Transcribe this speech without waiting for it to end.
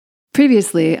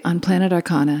Previously on Planet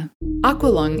Arcana.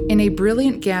 Aqualung, in a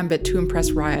brilliant gambit to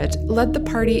impress Riot, led the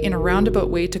party in a roundabout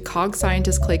way to Cog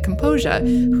scientist Clay Composia,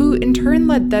 who in turn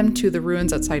led them to the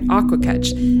ruins outside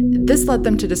Aquaketch. This led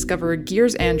them to discover a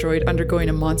Gears android undergoing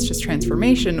a monstrous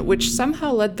transformation, which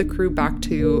somehow led the crew back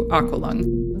to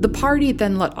Aqualung. The party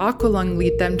then let Aqualung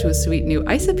lead them to a sweet new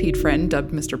Isopede friend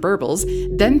dubbed Mr. Burbles,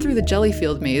 then through the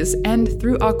Jellyfield maze, and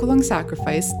through Aqualung's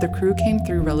sacrifice, the crew came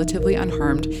through relatively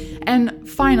unharmed, and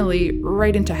finally,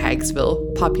 right into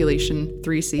Hagsville, population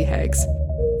 3C Hags.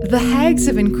 The Hags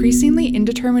of increasingly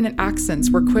indeterminate accents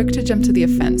were quick to jump to the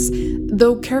offense,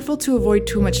 though careful to avoid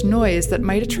too much noise that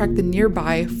might attract the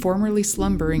nearby, formerly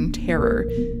slumbering terror.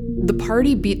 The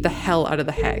party beat the hell out of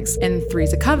the Hags, and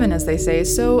three's a coven, as they say,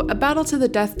 so a battle to the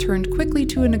death turned quickly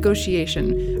to a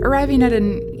negotiation, arriving at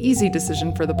an easy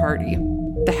decision for the party.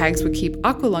 The Hags would keep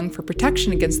Aqualung for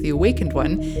protection against the Awakened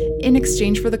One, in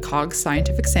exchange for the Cog's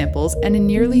scientific samples and a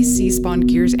nearly sea-spawned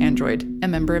Gears android, a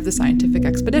member of the scientific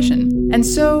expedition. And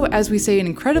so, as we say an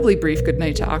incredibly brief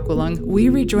goodnight to Aqualung, we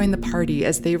rejoin the party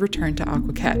as they return to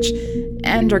Aquaketch,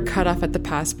 and are cut off at the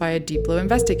pass by a Deeplo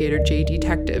investigator, J.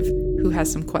 Detective, who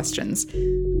has some questions.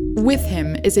 With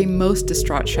him is a most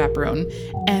distraught chaperone,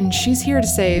 and she's here to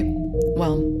say,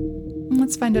 well,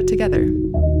 let's find out together.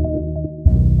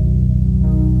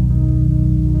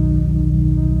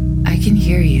 I can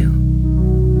hear you.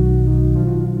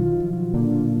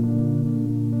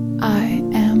 I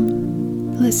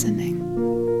am listening.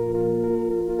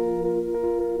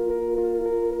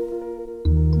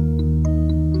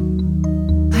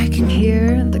 I can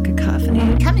hear the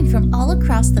cacophony coming from all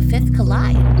across the Fifth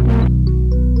Collide.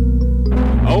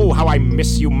 Oh, how I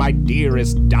miss you, my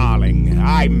dearest darling.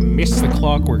 I miss the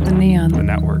clockwork, the neon, the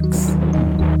networks.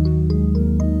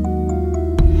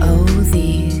 Oh,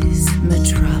 these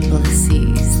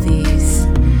metropolises,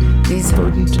 these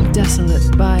verdant, desolate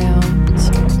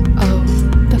biomes. Oh,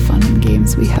 the fun and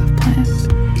games we have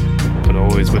planned. But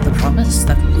always with The promise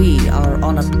that we are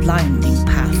on a blinding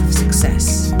path of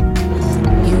success.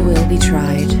 You will be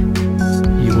tried.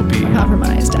 You will be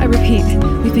Compromised. I repeat,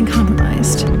 we've been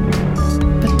compromised.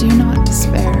 But do not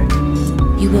despair.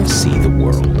 You will see the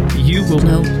world. You will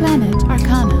know. Planet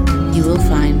Arcana. You will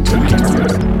find.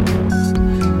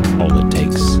 All it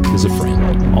takes is a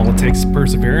friend. All it takes is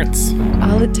perseverance.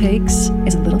 All it takes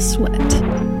is a little sweat.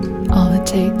 All it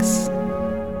takes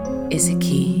Is a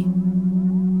key.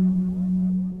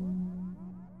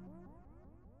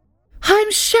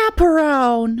 I'm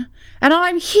Chaperone, and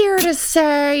I'm here to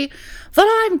say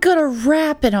that I'm gonna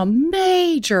rap in a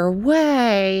major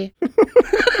way.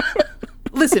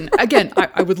 Listen, again,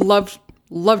 I would love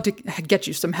to get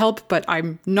you some help, but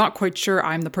I'm not quite sure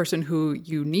I'm the person who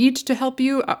you need to help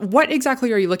you. What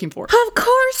exactly are you looking for? Of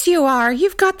course you are.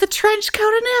 You've got the trench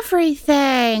coat and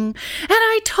everything. And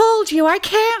I told you I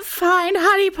can't find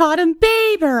Honeypot and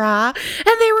Babera,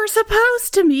 and they were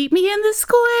supposed to meet me in the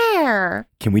square.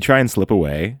 Can we try and slip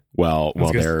away? Well,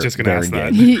 they're just gonna ask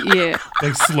that. Yeah.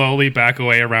 Like slowly back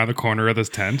away around the corner of this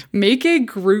tent. Make a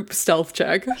group stealth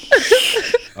check.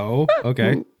 Oh,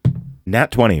 okay.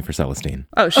 Nat 20 for Celestine.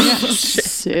 Oh, shit.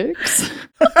 6.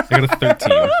 I got a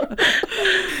 13.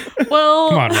 Well,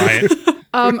 Come on, Riot.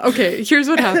 Okay, here's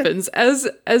what happens. As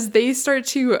they start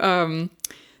to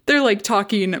they're like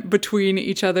talking between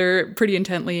each other pretty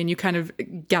intently, and you kind of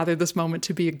gather this moment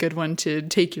to be a good one to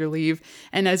take your leave.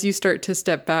 And as you start to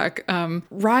step back,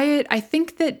 Riot, I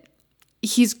think that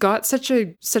he's got such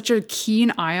a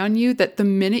keen eye on you that the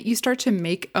minute you start to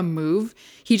make a move,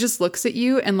 he just looks at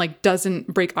you and like doesn't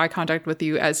break eye contact with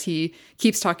you as he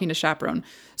keeps talking to Chaperone.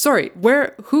 Sorry,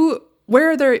 where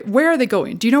are they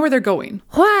going? Do you know where they're going?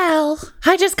 Well,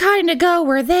 I just kind of go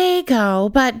where they go,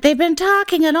 but they've been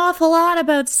talking an awful lot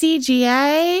about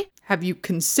CGA. Have you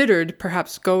considered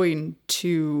perhaps going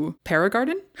to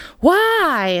Paragarden?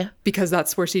 Why? Because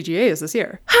that's where CGA is this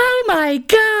year. Oh my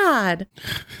God!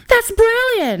 That's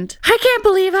brilliant! I can't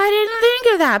believe I didn't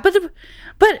think of that.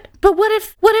 But what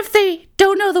if they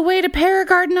don't know the way to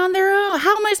Paragarden on their own?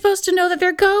 How am I supposed to know that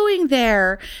they're going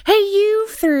there? Hey, you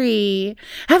three,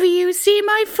 have you seen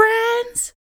my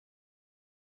friends?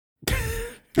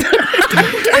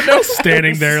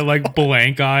 Standing there like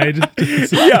blank-eyed.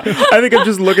 Yeah, I think I'm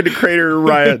just looking to Crater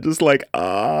Riot, just like,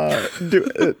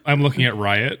 I'm looking at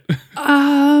Riot.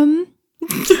 Who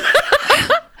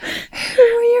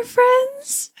are your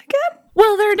friends again?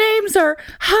 Well, their names are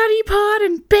Honeypot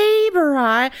and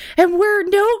Babera, and we're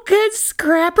no good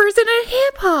scrappers in a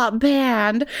hip-hop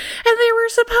band, and they were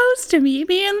supposed to meet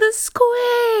me in the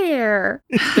square.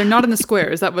 They're not in the square,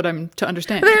 is that what I'm to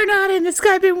understand? They're not in the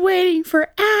square. I've been waiting for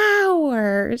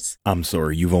hours. I'm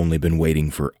sorry, you've only been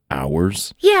waiting for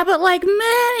Hours? Yeah, but like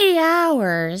many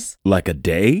hours. Like a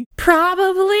day?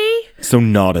 Probably. So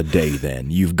not a day then.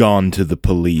 You've gone to the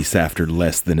police after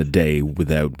less than a day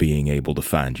without being able to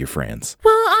find your friends.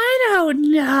 Well, I don't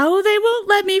know. They won't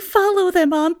let me follow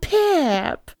them on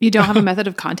Pip. You don't have a method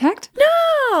of contact?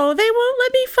 No, they won't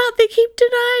let me follow. They keep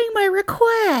denying my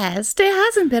request. It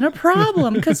hasn't been a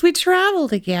problem because we travel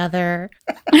together.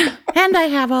 And I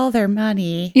have all their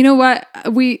money. You know what?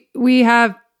 We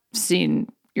have seen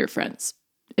your friends,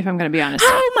 if I'm going to be honest.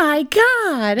 Oh my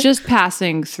God. Just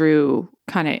passing through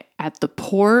kind of at the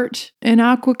port in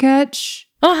Aquacatch.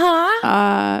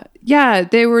 Uh-huh. Yeah,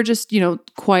 they were just,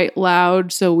 quite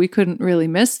loud, so we couldn't really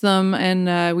miss them.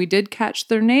 And we did catch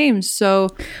their names, so...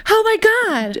 Oh my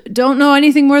God. Don't know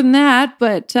anything more than that,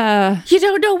 but... You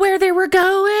don't know where they were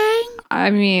going? I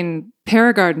mean,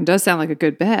 Paragarden does sound like a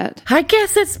good bet. I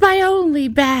guess it's my only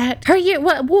bet.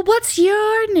 What's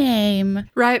your name?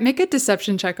 Riot, make a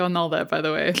deception check on all that, by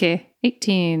the way. Okay,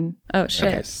 18. Oh,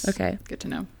 shit. Okay. Good to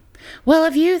know. Well,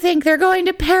 if you think they're going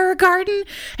to Paragarden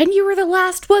and you were the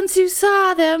last ones who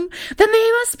saw them, then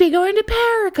they must be going to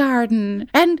Paragarden.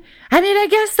 And, I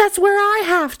guess that's where I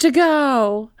have to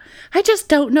go. I just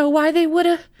don't know why they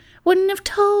wouldn't have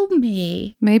told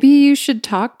me. Maybe you should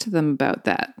talk to them about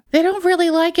that. They don't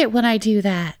really like it when I do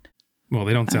that. Well,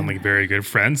 they don't sound like very good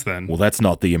friends then. Well, that's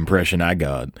not the impression I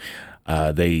got.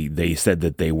 They said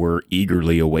that they were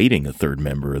eagerly awaiting a third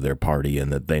member of their party and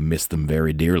that they missed them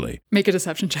very dearly. Make a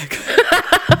deception check.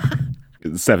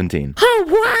 17. Oh,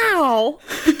 wow.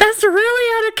 That's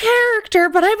really out of character,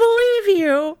 but I believe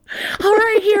you. All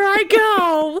right, here I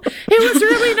go. It was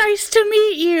really nice to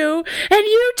meet you. And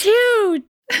you too,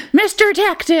 Mr.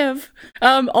 Detective.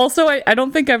 Also, I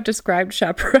don't think I've described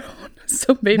Chaperone.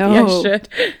 So maybe I should.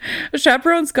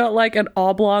 Chaperone's got like an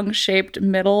oblong shaped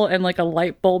middle and like a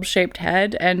light bulb shaped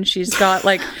head. And she's got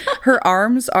like, her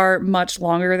arms are much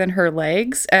longer than her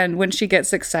legs. And when she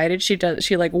gets excited, she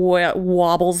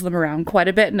wobbles them around quite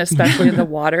a bit. And especially in the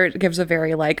water, it gives a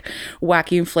very like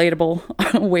wacky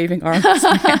inflatable waving arms.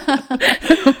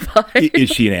 Is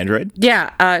she an android?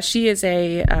 Yeah, she is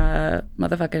a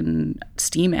motherfucking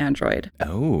steam android.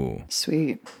 Oh.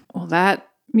 Sweet. Well, that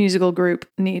musical group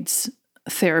needs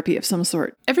therapy of some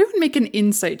sort. Everyone make an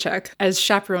insight check as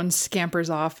Chaperone scampers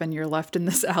off and you're left in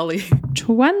this alley.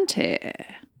 20.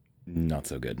 Not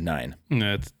so good. 9.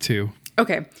 That's 2.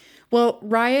 Okay. Well,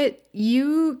 Riot,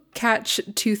 you catch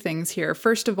two things here.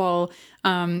 First of all,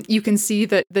 you can see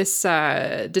that this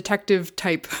detective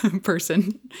type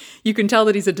person, you can tell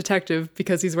that he's a detective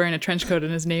because he's wearing a trench coat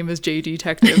and his name is J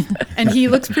Detective. And he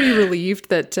looks pretty relieved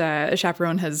that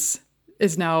Chaperone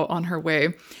is now on her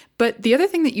way. But the other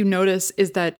thing that you notice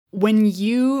is that when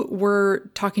you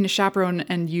were talking to Chaperone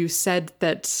and you said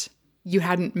that you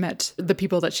hadn't met the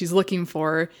people that she's looking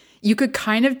for, you could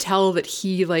kind of tell that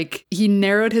he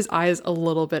narrowed his eyes a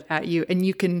little bit at you, and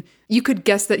you could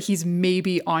guess that he's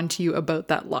maybe onto you about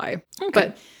that lie. Okay.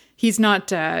 But he's not,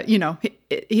 he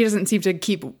doesn't seem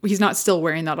to he's not still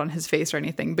wearing that on his face or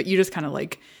anything, but you just kind of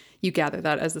you gather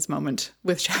that as this moment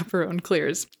with Chaperone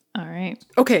clears. All right.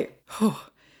 Okay. Oh,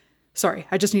 sorry,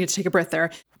 I just needed to take a breath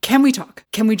there. Can we talk?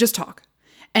 Can we just talk?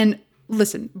 And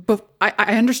listen,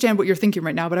 I understand what you're thinking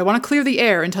right now, but I want to clear the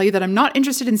air and tell you that I'm not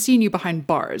interested in seeing you behind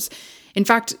bars. In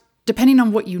fact, depending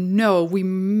on what you know, we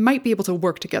might be able to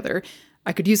work together.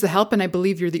 I could use the help, and I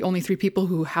believe you're the only 3 people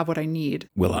who have what I need.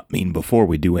 Well, before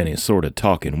we do any sort of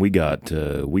talking, we got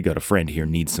a friend here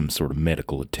needs some sort of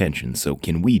medical attention. So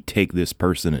can we take this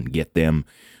person and get them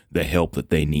the help that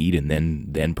they need, and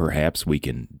then perhaps we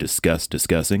can discuss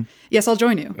discussing? Yes, I'll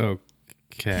join you.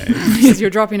 Okay. Because you're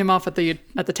dropping him off at the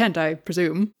tent, I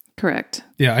presume. Correct.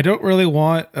 Yeah, I don't really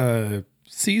want a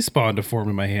sea spawn to form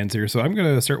in my hands here, so I'm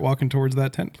going to start walking towards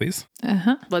that tent, please.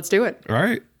 Uh-huh. Let's do it. All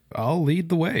right. I'll lead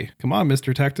the way. Come on, Mr.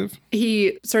 Detective.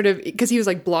 He sort of, because he was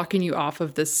blocking you off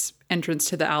of this entrance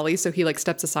to the alley, so he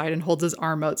steps aside and holds his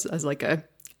arm out as a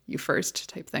you first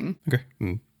type thing.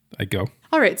 Okay. I go.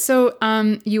 All right, so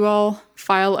you all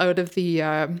file out of the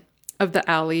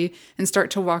alley and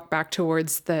start to walk back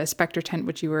towards the Spectre tent,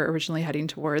 which you were originally heading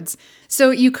towards.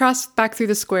 So you cross back through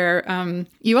the square.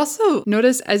 You also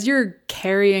notice as you're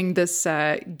carrying this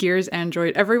Gears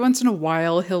android, every once in a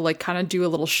while he'll kind of do a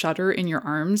little shudder in your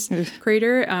arms,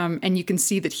 Crater, and you can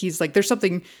see that he's there's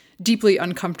something deeply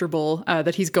uncomfortable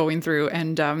that he's going through.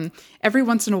 And every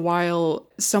once in a while,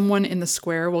 someone in the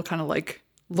square will kind of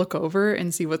look over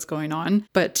and see what's going on.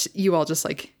 But you all just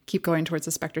keep going towards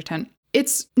the Spectre tent.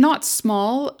 It's not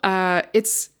small.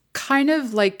 It's kind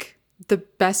of the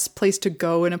best place to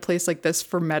go in a place like this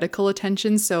for medical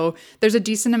attention. So there's a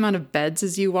decent amount of beds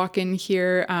as you walk in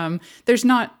here.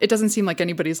 It doesn't seem like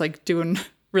anybody's doing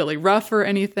really rough or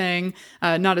anything,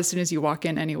 not as soon as you walk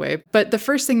in anyway. But the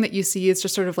first thing that you see is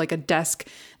just sort of like a desk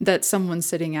that someone's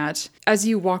sitting at. As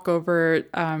you walk over,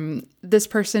 this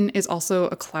person is also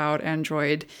a cloud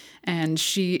android, and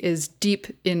she is deep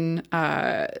in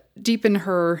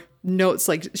her notes.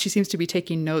 Like, she seems to be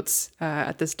taking notes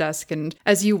at this desk. And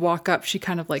as you walk up, she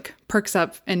kind of like perks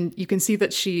up, and you can see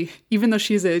that she, even though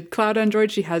she's a cloud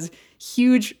android, she has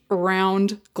huge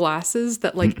round glasses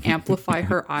that like amplify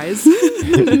her eyes.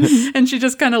 And she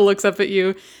just kind of looks up at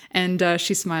you, and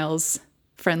she smiles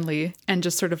friendly and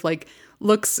just sort of like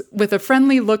looks with a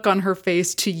friendly look on her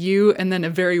face to you, and then a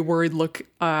very worried look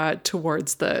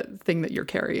towards the thing that you're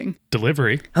carrying.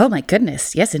 Delivery. Oh my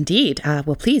goodness. Yes, indeed.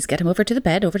 Well, please get him over to the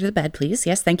bed, please.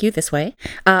 Yes, thank you. This way.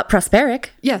 Prosperic.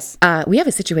 Yes. We have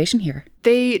a situation here.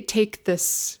 They take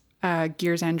this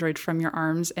Gears android from your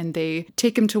arms, and they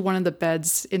take him to one of the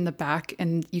beds in the back,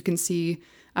 and you can see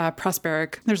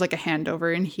Prosperic. There's like a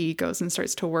handover, and he goes and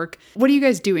starts to work. What are you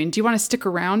guys doing? Do you want to stick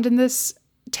around in this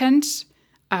tent?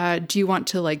 Do you want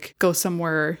to like go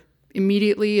somewhere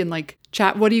immediately and like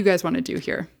chat? What do you guys want to do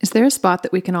here? Is there a spot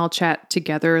that we can all chat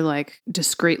together, like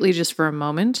discreetly, just for a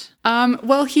moment?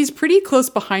 Well, he's pretty close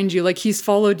behind you. Like, he's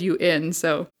followed you in,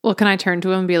 so. Well, can I turn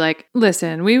to him and be like,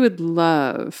 listen, we would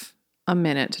love a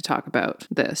minute to talk about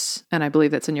this, and I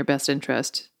believe that's in your best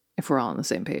interest if we're all on the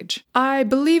same page. I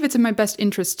believe it's in my best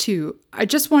interest too. I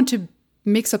just want to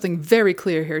make something very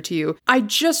clear here to you. I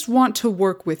just want to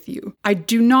work with you. I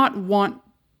do not want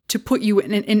to put you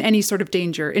in any sort of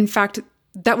danger. In fact,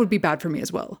 that would be bad for me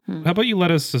as well. How about you let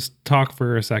us just talk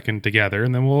for a second together,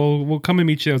 and then we'll come and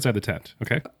meet you outside the tent,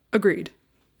 okay? Agreed.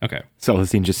 Okay.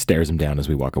 Celestine just stares him down as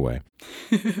we walk away.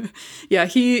 Yeah,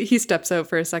 he steps out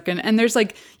for a second, and there's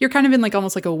like, you're kind of in like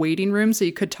almost like a waiting room, so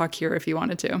you could talk here if you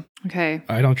wanted to. Okay.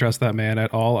 I don't trust that man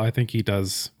at all. I think he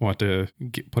does want to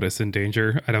put us in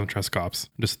danger. I don't trust cops.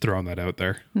 I'm just throwing that out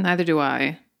there. Neither do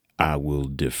I. I will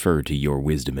defer to your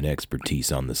wisdom and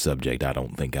expertise on the subject. I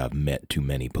don't think I've met too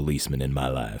many policemen in my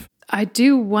life. I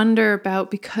do wonder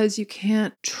about, because you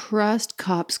can't trust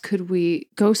cops, could we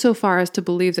go so far as to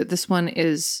believe that this one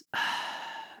is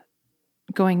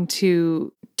going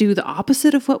to do the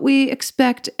opposite of what we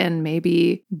expect and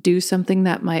maybe do something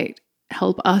that might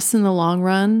help us in the long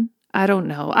run? I don't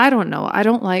know. I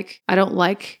don't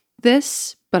like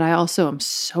this, but I also am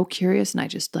so curious, and I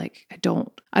just like, I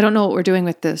don't know what we're doing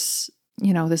with this,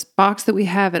 this box that we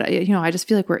have. I just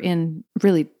feel like we're in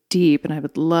really deep, and I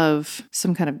would love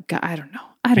some kind of guy. I don't know.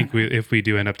 I think if we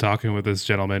do end up talking with this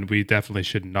gentleman, we definitely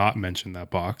should not mention that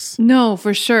box. No,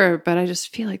 for sure. But I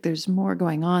just feel like there's more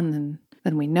going on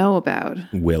than we know about.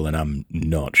 Well, and I'm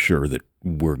not sure that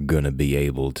we're going to be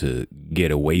able to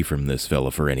get away from this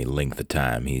fella for any length of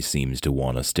time. He seems to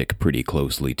want to stick pretty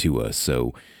closely to us.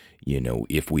 So,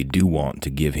 if we do want to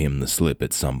give him the slip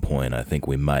at some point, I think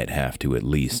we might have to at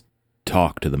least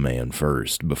talk to the man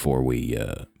first before we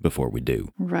do.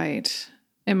 Right.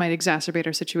 It might exacerbate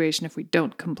our situation if we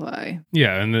don't comply.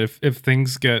 Yeah, and if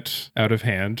things get out of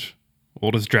hand,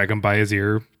 we'll just drag him by his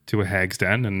ear to a hag's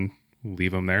den and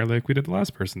leave him there like we did the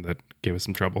last person that gave us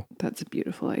some trouble. That's a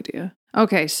beautiful idea.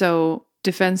 Okay, so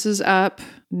defense is up.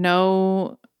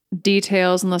 No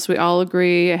details unless we all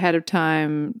agree ahead of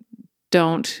time.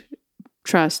 Don't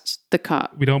trust the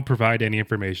cop. We don't provide any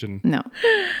information. No.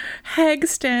 Hag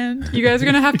stand. You guys are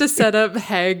going to have to set up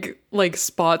hag like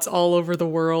spots all over the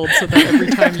world so that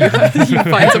every time you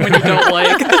find someone you don't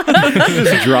like.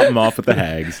 Just drop them off at the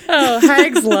hags. Oh,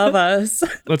 hags love us.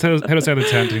 Let's head outside the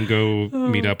tent and go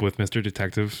meet up with Mr.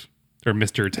 Detective. Or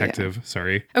Mr. Detective,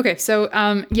 sorry. Okay, so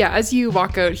as you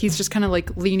walk out, he's just kind of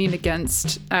like leaning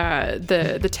against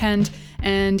the tent,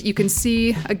 and you can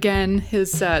see again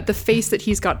his the face that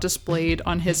he's got displayed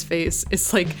on his face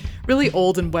is like really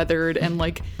old and weathered, and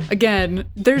like again,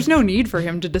 there's no need for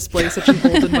him to display such an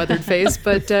old and weathered face,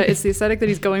 but it's the aesthetic that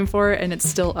he's going for, and it's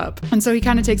still up. And so he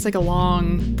kind of takes like a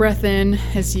long breath in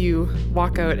as you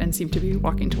walk out and seem to be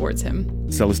walking towards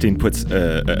him. Celestine puts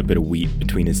a bit of wheat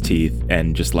between his teeth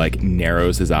and just like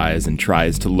narrows his eyes and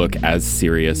tries to look as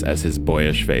serious as his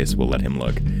boyish face will let him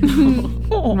look.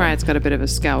 Riot's got a bit of a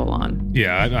scowl on.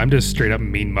 Yeah, I'm just straight up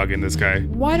mean mugging this guy.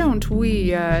 Why don't we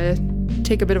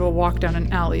take a bit of a walk down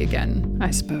an alley again?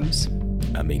 I suppose.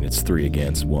 I mean, it's 3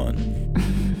 against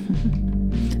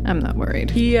 1. I'm not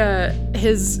worried.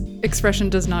 His expression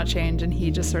does not change, and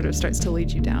he just sort of starts to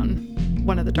lead you down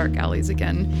one of the dark alleys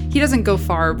again. He doesn't go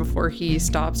far before he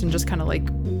stops and just kind of like,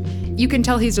 you can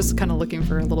tell he's just kind of looking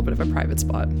for a little bit of a private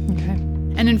spot. Okay.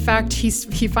 And in fact, he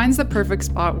finds the perfect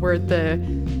spot where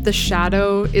the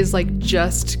shadow is like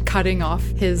just cutting off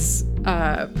his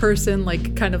person,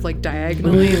 like kind of like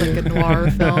diagonally, like a noir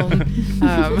film.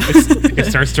 It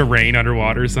starts to rain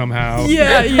underwater somehow.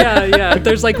 Yeah.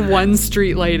 There's like one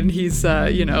street light, and he's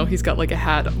he's got like a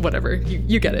hat, whatever.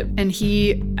 You get it. And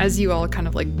he, as you all kind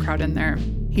of like crowd in there,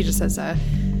 he just says,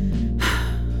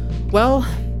 well,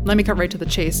 let me cut right to the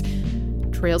chase.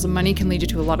 Trails of money can lead you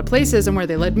to a lot of places, and where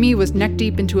they led me was neck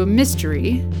deep into a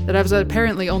mystery that I was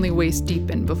apparently only waist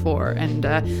deep in before. And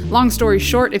long story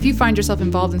short, if you find yourself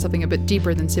involved in something a bit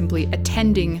deeper than simply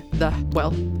attending I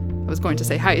was going to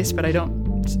say heist, but I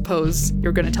don't suppose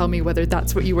you're going to tell me whether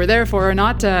that's what you were there for or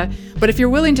not. But if you're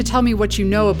willing to tell me what you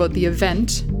know about the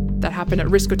event that happened at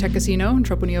Riscotec Casino in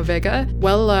Troponio Vega,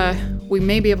 well, we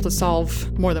may be able to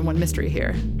solve more than one mystery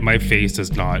here. My face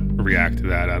does not react to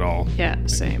that at all. Yeah,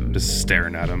 same. I'm just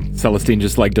staring at him. Celestine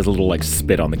just like does a little like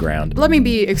spit on the ground. Let me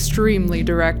be extremely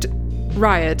direct.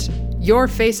 Riot, your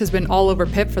face has been all over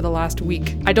Pip for the last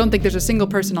week. I don't think there's a single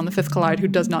person on the Fifth Collide who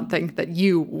does not think that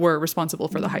you were responsible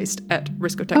for the heist at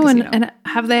Riscotec Casino. And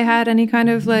have they had any kind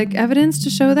of like evidence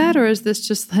to show that? Or is this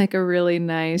just like a really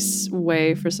nice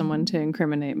way for someone to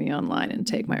incriminate me online and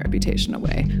take my reputation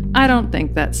away? I don't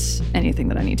think that's anything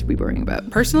that I need to be worrying about.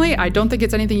 Personally, I don't think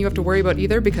it's anything you have to worry about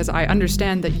either, because I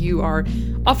understand that you are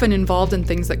often involved in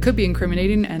things that could be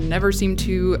incriminating and never seem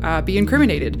to be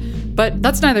incriminated. But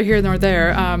that's neither here nor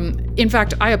there. In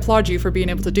fact, I applaud you for being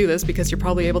able to do this, because you're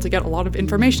probably able to get a lot of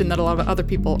information that a lot of other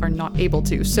people are not able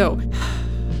to. So,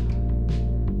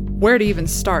 where to even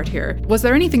start here? Was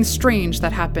there anything strange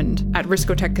that happened at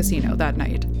Riscotec Casino that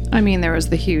night? I mean, there was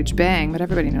the huge bang, but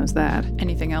everybody knows that.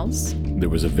 Anything else? There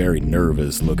was a very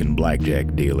nervous-looking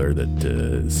blackjack dealer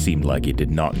that seemed like he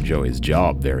did not enjoy his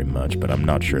job very much, but I'm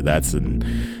not sure that's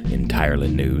entirely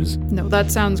news. No,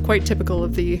 that sounds quite typical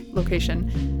of the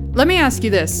location. Let me ask you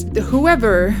this.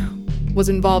 Whoever was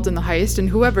involved in the heist and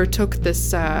whoever took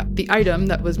this, the item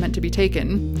that was meant to be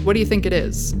taken, what do you think it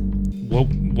is? Well,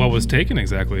 what was taken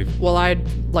exactly? Well, I'd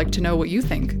like to know what you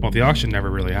think. Well, the auction never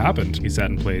really happened. We sat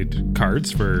and played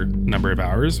cards for a number of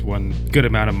hours, won a good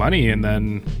amount of money, and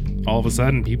then all of a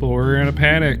sudden people were in a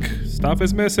panic. Stuff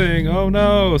is missing. Oh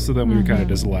no. So then we kind of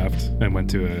just left and went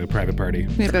to a private party.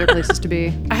 We have better places to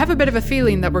be. I have a bit of a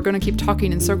feeling that we're going to keep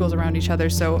talking in circles around each other,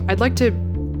 so I'd like to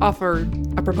offer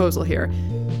a proposal here.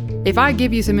 If I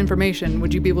give you some information,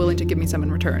 would you be willing to give me some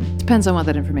in return? Depends on what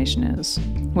that information is,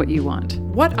 what you want.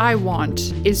 What I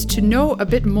want is to know a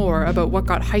bit more about what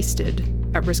got heisted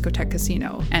at Riscotec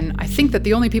Casino. And I think that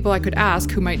the only people I could ask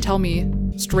who might tell me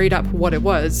straight up what it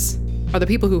was are the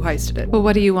people who heisted it. Well,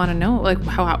 what do you want to know? Like,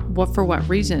 for what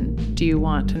reason do you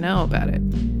want to know about it?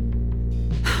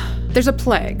 There's a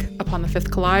plague upon the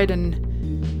Fifth Collide,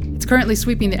 and it's currently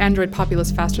sweeping the android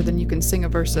populace faster than you can sing a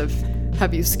verse of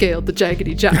Have You Scaled the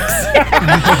Jaggedy Jacks?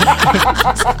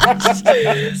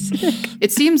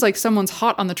 It seems like someone's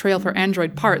hot on the trail for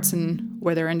android parts, and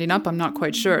where they're ending up, I'm not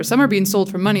quite sure. Some are being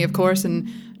sold for money, of course, and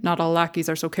not all lackeys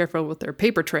are so careful with their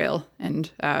paper trail.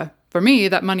 And for me,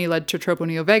 that money led to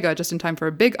Troponio Vega just in time for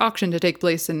a big auction to take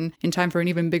place and in time for an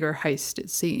even bigger heist, it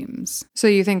seems. So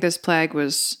you think this plague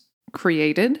was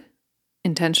created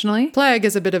intentionally? Plague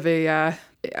is a bit of a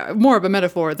more of a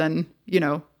metaphor than,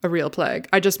 a real plague.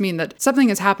 I just mean that something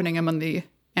is happening among the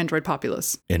android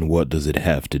populace. And what does it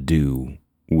have to do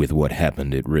with what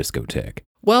happened at Riscotec?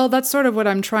 Well, that's sort of what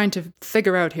I'm trying to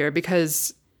figure out here,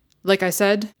 because, like I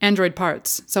said, android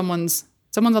parts. Someone's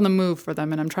on the move for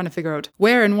them, and I'm trying to figure out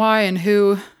where and why and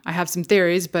who. I have some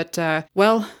theories, but,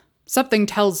 something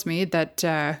tells me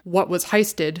that what was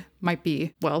heisted might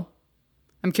be,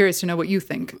 I'm curious to know what you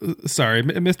think. Sorry,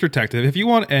 Mr. Detective, if you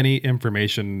want any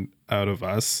information out of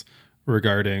us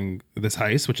regarding this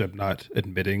heist, which I'm not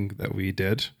admitting that we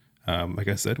did, like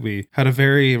I said, we had a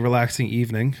very relaxing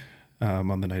evening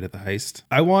on the night of the heist.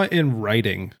 I want in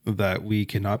writing that we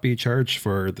cannot be charged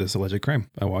for this alleged crime.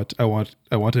 I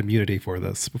want immunity for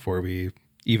this before we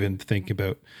even think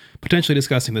about potentially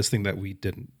discussing this thing that we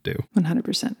didn't do.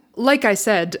 100%. Like I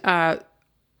said,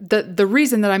 the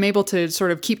reason that I'm able to sort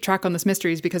of keep track on this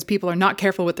mystery is because people are not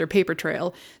careful with their paper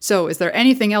trail. So is there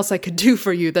anything else I could do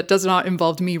for you that does not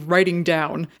involve me writing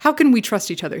down? How can we trust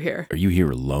each other here? Are you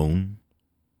here alone,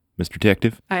 Mr.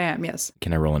 Detective? I am, yes.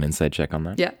 Can I roll an insight check on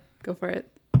that? Yeah, go for it.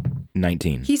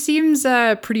 19. He seems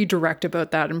pretty direct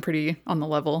about that and pretty on the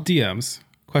level. DMs,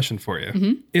 question for you.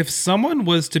 Mm-hmm. If someone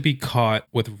was to be caught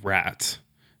with rat,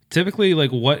 typically,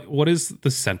 what is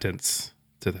the sentence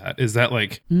to that? Is that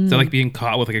like being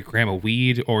caught with like a gram of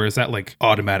weed, or is that like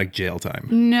automatic jail time?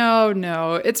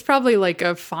 No, it's probably like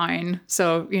a fine.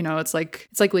 So it's like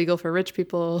legal for rich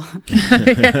people.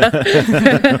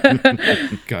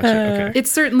 Gotcha. Okay.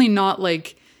 It's certainly not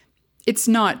like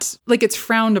it's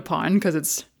frowned upon because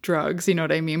it's drugs, you know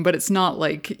what I mean? But it's not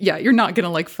like, you're not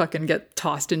gonna like fucking get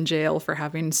tossed in jail for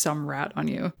having some rat on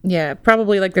you. Yeah,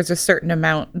 probably like there's a certain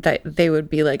amount that they would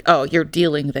be like, oh, you're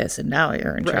dealing this and now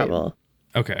you're in trouble.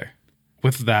 Okay.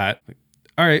 With that,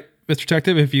 all right, Mr.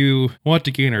 Detective, if you want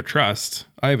to gain our trust,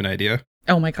 I have an idea.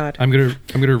 Oh my God. I'm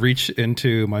gonna reach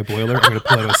into my boiler. I'm gonna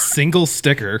pull out a single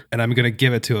sticker and I'm gonna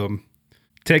give it to him.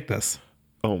 Take this.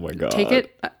 Oh my God. Take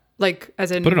it, like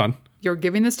as in Put it on. You're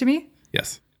giving this to me?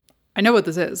 Yes. I know what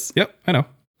this is. Yep, I know.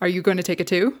 Are you going to take it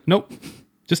too? Nope.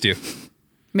 Just you.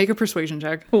 Make a persuasion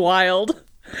check. Wild.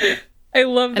 I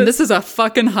love this. And this is a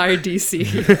fucking high DC.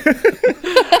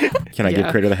 Can I give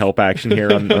Critter the help action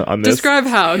here on this? Describe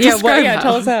how. Describe how.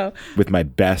 Tell us how. With my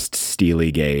best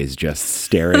steely gaze, just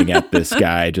staring at this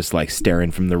guy, just like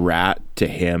staring from the rat to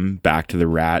him, back to the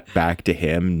rat, back to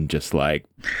him, and just like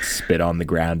spit on the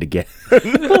ground again.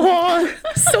 Oh,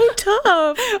 so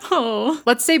tough. Oh.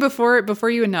 Let's say before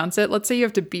you announce it, let's say you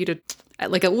have to beat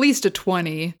at least a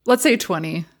 20. Let's say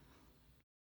 20.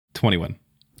 21.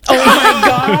 Oh my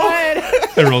God.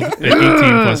 I rolled an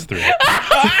 18 plus 3.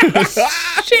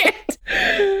 Shit.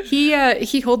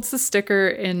 He holds the sticker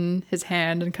in his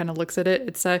hand and kind of looks at it.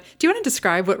 It's do you want to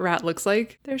describe what rat looks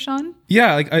like there, Sean?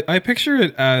 Yeah, like I picture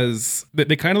it as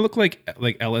they kind of look like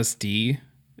LSD,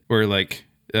 or like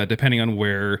depending on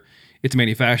where it's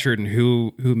manufactured and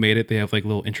who made it, they have like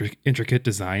little intricate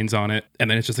designs on it,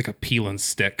 and then it's just like a peel and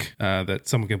stick that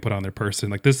someone can put on their person.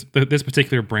 Like this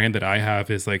particular brand that I have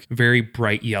is like very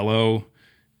bright yellow,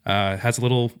 has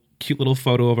a cute little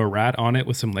photo of a rat on it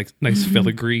with some like nice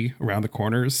filigree around the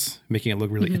corners, making it look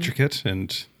really intricate,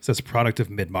 and says product of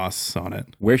Midmoss on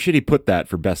it. Where should he put that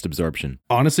for best absorption?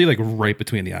 Honestly, like right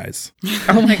between the eyes.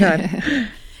 Oh my God.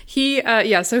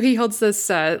 So he holds this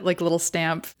like little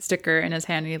stamp sticker in his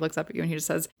hand, and he looks up at you and he just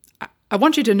says, I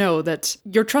want you to know that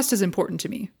your trust is important to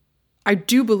me. I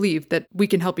do believe that we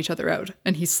can help each other out.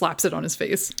 And he slaps it on his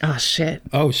face. Oh shit.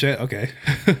 Okay.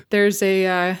 There's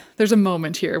a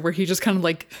moment here where he just kind of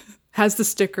like has the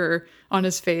sticker on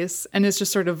his face and is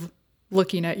just sort of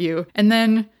looking at you. And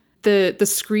then the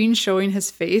screen showing his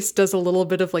face does a little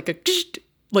bit of like a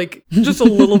like just a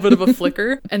little bit of a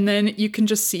flicker, and then you can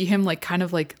just see him like kind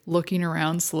of like looking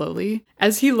around slowly.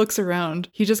 As he looks around,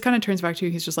 he just kind of turns back to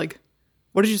you. He's just like,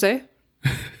 what did you say?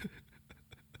 I'm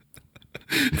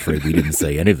afraid we didn't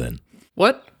say anything.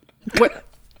 What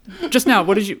just now,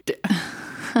 what did you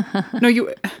no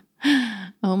you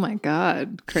Oh my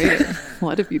God, Craig,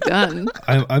 what have you done?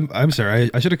 I'm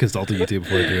sorry. I should have consulted you two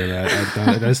before doing that.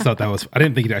 I just thought I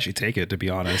didn't think you'd actually take it, to be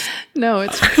honest. No,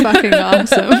 it's fucking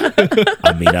awesome.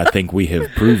 I mean, I think we have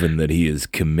proven that he is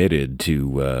committed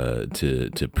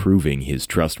to proving his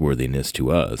trustworthiness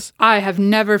to us. I have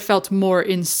never felt more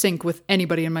in sync with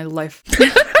anybody in my life.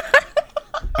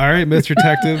 All right, Mr.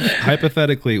 Detective,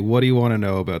 hypothetically, what do you want to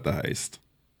know about the heist?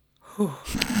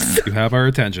 You have our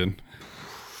attention.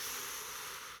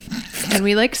 Can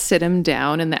we like sit him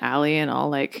down in the alley and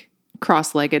all like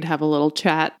cross-legged have a little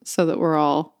chat so that we're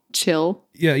all chill?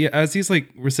 Yeah. As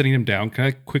we're sitting him down, can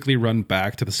I quickly run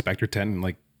back to the Spectre tent and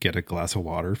like get a glass of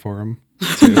water for him? A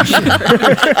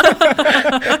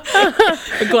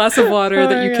glass of water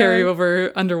that you carry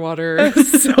over underwater.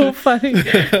 So funny.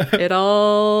 It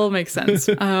all makes sense.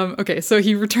 Okay, so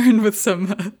he returned with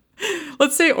some,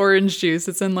 let's say orange juice.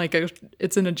 It's in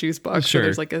a juice box. Sure. So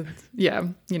there's like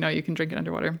you can drink it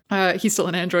underwater. He's still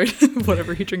an android.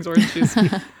 Whatever, he drinks orange juice.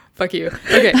 Fuck you.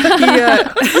 Okay,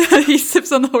 he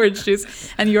sips on the orange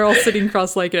juice, and you're all sitting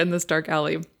cross-legged in this dark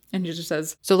alley. And he just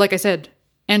says, so like I said,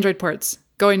 android parts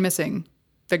going missing.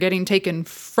 They're getting taken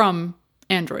from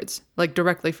androids, like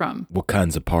directly from. What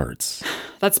kinds of parts?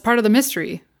 That's part of the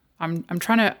mystery. I'm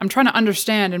trying to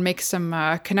understand and make some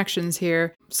connections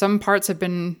here. Some parts have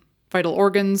been vital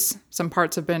organs. Some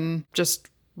parts have been just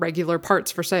regular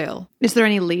parts for sale. Is there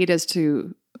any lead as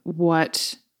to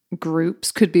what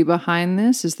groups could be behind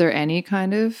this? Is there any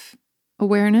kind of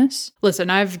awareness? Listen,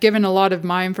 I've given a lot of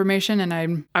my information,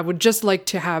 and I would just like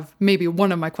to have maybe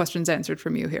one of my questions answered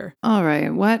from you here. All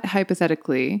right. What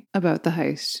hypothetically about the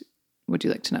heist would you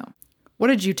like to know? What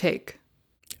did you take?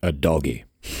 A doggy.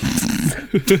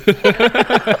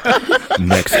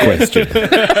 Next question.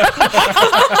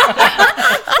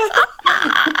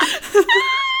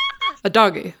 A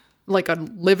doggy, like a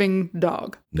living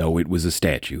dog. No, it was a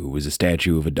statue. It was a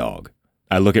statue of a dog.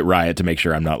 I look at Riot to make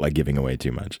sure I'm not like giving away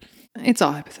too much. It's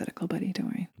all hypothetical, buddy. Don't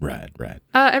worry. Right.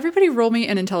 Everybody roll me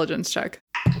an intelligence check.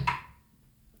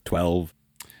 12.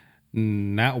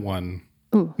 Not one.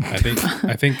 Ooh. I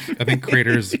think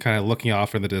Crater's kind of looking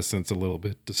off in the distance, a little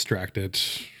bit distracted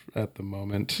at the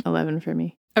moment. 11 for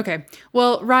me. Okay.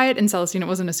 Well, Riot and Celestine, it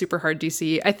wasn't a super hard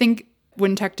DC. I think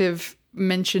when Detective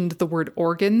mentioned the word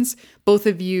organs, both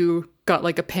of you got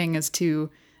like a ping as to,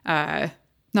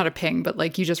 not a ping, but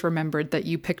like you just remembered that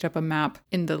you picked up a map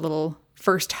in the little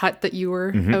first hut that you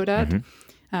were out at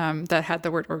that had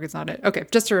the word organs on it. Okay.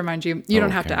 Just to remind you, you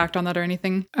don't have to act on that or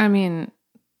anything. I mean,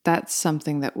 that's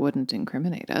something that wouldn't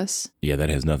incriminate us. Yeah, that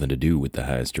has nothing to do with the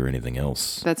heist or anything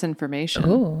else. That's information.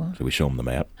 Oh. Should we show him the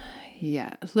map?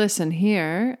 Yeah. Listen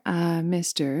here,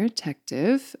 Mr.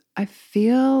 Detective. I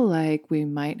feel like we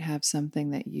might have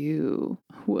something that you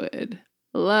would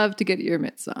love to get your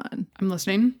mitts on. I'm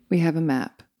listening. We have a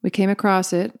map. We came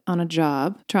across it on a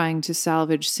job trying to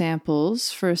salvage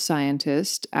samples for a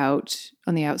scientist out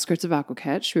on the outskirts of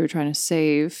Aquacatch. We were trying to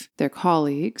save their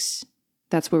colleagues.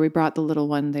 That's where we brought the little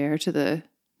one there to the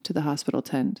hospital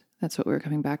tent. That's what we were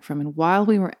coming back from. And while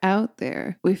we were out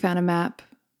there, we found a map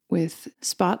with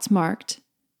spots marked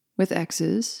with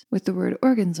X's with the word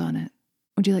organs on it.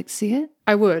 Would you like to see it?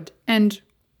 I would. And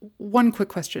one quick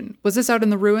question. Was this out in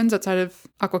the ruins outside of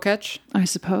Aquacatch? I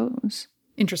suppose.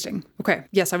 Interesting. Okay.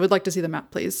 Yes, I would like to see the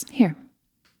map, please. Here.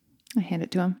 I hand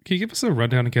it to him. Can you give us a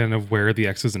rundown again of where the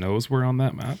X's and O's were on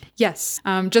that map? Yes.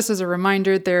 Just as a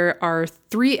reminder, there are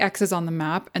 3 X's on the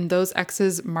map, and those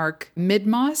X's mark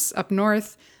Midmoss up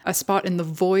north, a spot in the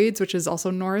Voids, which is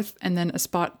also north, and then a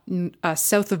spot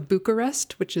south of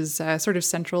Bucharest, which is sort of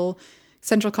central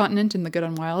continent in the Good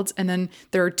Unwilds. And then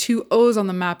there are 2 O's on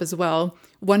the map as well,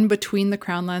 one between the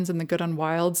Crownlands and the Good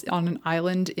Unwilds on an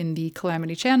island in the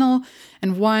Calamity Channel,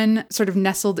 and one sort of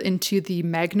nestled into the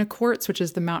Magna Quartz, which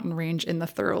is the mountain range in the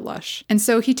Thurlush. And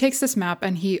so he takes this map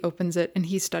and he opens it and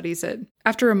he studies it.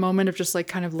 After a moment of just like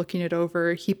kind of looking it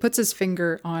over, he puts his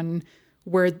finger on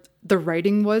where the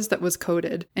writing was that was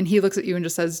coded. And he looks at you and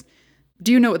just says,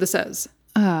 "Do you know what this says?"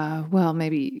 Well,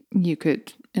 maybe you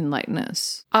could enlighten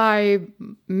us. I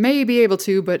may be able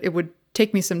to, but it would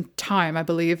take me some time, I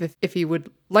believe. If you would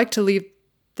like to leave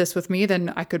this with me,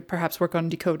 then I could perhaps work on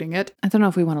decoding it. I don't know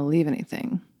if we want to leave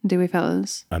anything. Do we,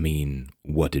 fellas? I mean,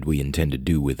 what did we intend to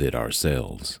do with it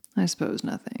ourselves? I suppose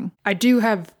nothing. I do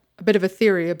have a bit of a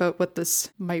theory about what this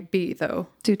might be, though.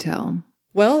 Do tell.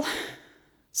 Well,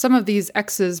 some of these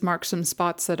X's mark some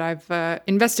spots that I've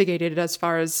investigated as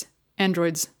far as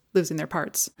androids losing their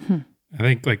parts. I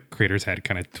think like Crater's head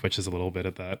kind of twitches a little bit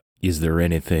at that. Is there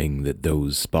anything that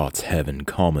those spots have in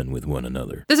common with one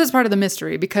another? This is part of the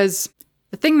mystery because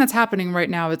the thing that's happening right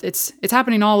now, it's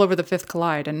happening all over the Fifth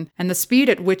Collide, and the speed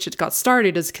at which it got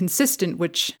started is consistent,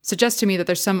 which suggests to me that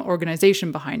there's some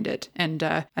organization behind it. And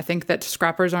I think that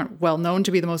scrappers aren't well known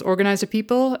to be the most organized of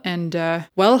people. And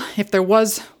well, if there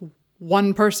was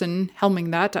one person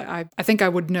helming that, I think I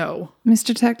would know. Mr.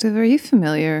 Detective, are you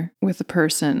familiar with a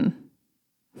person,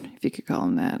 if you could call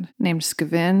him that, named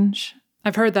Scavenge?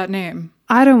 I've heard that name.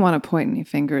 I don't want to point any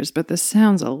fingers, but this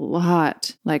sounds a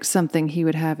lot like something he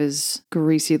would have his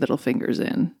greasy little fingers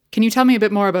in. Can you tell me a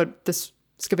bit more about this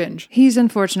Scavenge? He's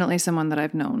unfortunately someone that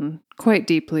I've known quite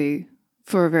deeply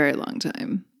for a very long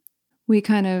time. We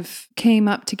kind of came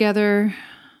up together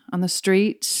on the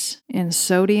streets in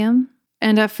Sodium.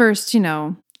 And at first,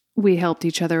 we helped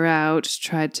each other out,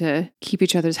 tried to keep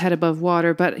each other's head above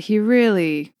water, but he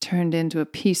really turned into a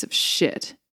piece of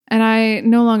shit. And I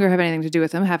no longer have anything to do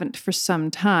with him, haven't for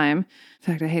some time. In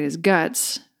fact, I hate his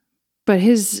guts. But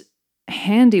his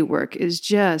handiwork is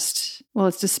just, well,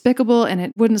 it's despicable, and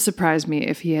it wouldn't surprise me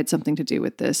if he had something to do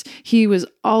with this. He was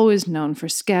always known for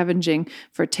scavenging,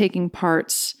 for taking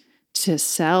parts to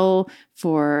sell,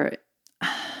 for,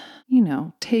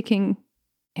 taking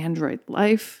android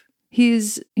life.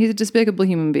 He's a despicable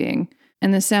human being,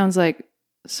 and this sounds like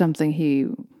something he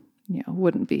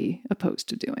wouldn't be opposed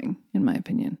to doing, in my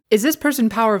opinion. Is this person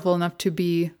powerful enough to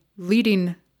be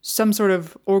leading some sort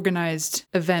of organized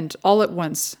event all at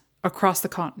once across the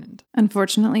continent?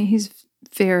 Unfortunately, he's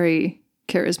very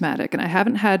charismatic, and I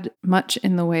haven't had much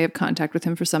in the way of contact with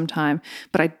him for some time,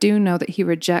 but I do know that he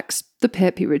rejects the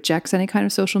PIP, he rejects any kind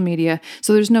of social media,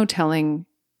 so there's no telling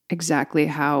exactly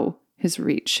how his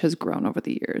reach has grown over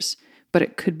the years, but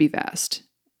it could be vast,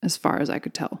 as far as I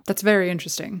could tell. That's very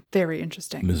interesting. Very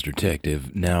interesting. Mr.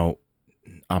 Detective, now,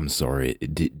 I'm sorry,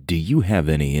 do you have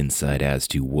any insight as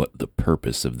to what the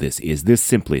purpose of this is? Is this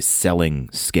simply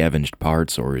selling scavenged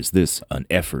parts, or is this an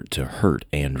effort to hurt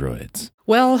androids?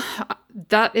 Well,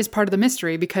 that is part of the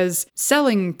mystery, because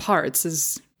selling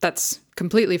parts that's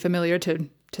completely familiar to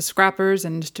scrappers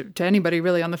and to anybody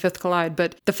really on the Fifth Collide.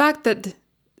 But the fact that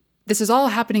this is all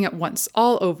happening at once,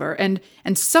 all over, and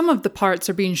some of the parts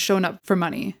are being shown up for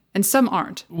money, and some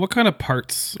aren't. What kind of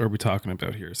parts are we talking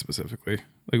about here specifically?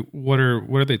 Like, what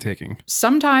are they taking?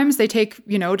 Sometimes they take,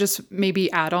 just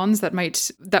maybe add-ons that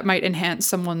might enhance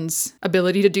someone's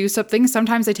ability to do something.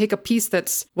 Sometimes they take a piece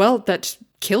that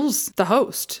kills the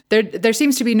host. There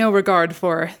seems to be no regard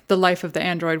for the life of the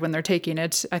android when they're taking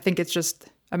it. I think it's just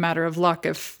a matter of luck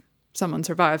if someone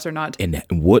survives or not. And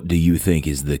what do you think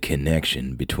is the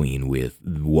connection between with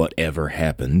whatever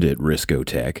happened at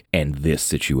Riscotech and this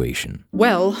situation?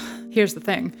 Well, here's the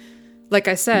thing. Like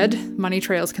I said, money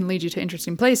trails can lead you to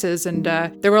interesting places, and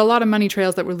there were a lot of money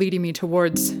trails that were leading me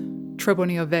towards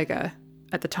Troboneo Vega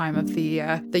at the time of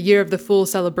the Year of the Fool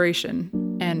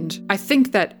celebration. And I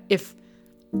think that if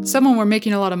someone were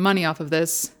making a lot of money off of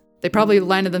this, they probably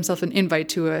landed themselves an invite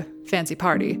to a fancy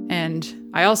party.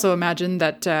 And I also imagine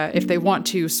that if they want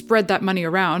to spread that money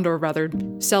around, or rather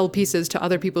sell pieces to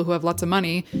other people who have lots of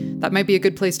money, that might be a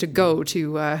good place to go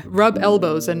to rub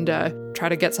elbows and try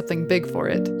to get something big for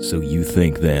it. So you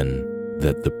think then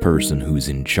that the person who's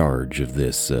in charge of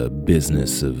this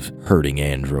business of hurting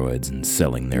androids and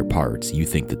selling their parts, you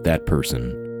think that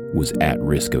person was at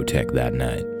Riscotech that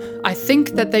night? I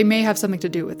think that they may have something to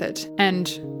do with it. And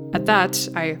at that,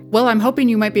 I'm hoping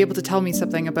you might be able to tell me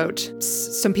something about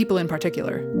some people in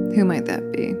particular. Who might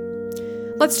that be?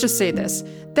 Let's just say this.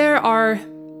 There are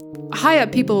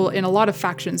high-up people in a lot of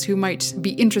factions who might be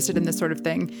interested in this sort of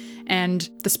thing, and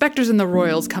the Spectres and the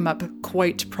Royals come up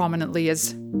quite prominently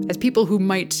as people who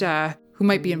might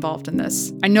be involved in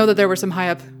this. I know that there were some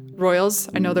high-up Royals.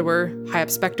 I know there were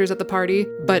high-up Spectres at the party,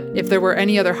 but if there were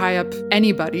any other high-up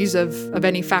anybodies of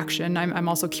any faction, I'm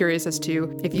also curious as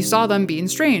to if you saw them being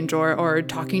strange or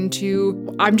talking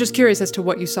to... I'm just curious as to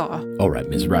what you saw. All right,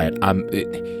 Ms. Riot,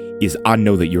 I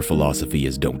know that your philosophy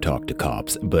is don't talk to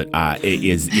cops, but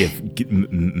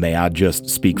may I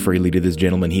just speak freely to this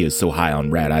gentleman? He is so high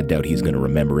on rat, I doubt he's going to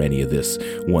remember any of this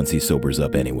once he sobers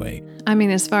up anyway. I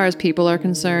mean, as far as people are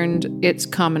concerned, it's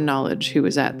common knowledge who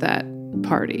was at that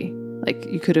party. Like,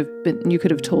 you could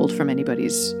have told from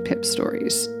anybody's Pip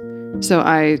stories. So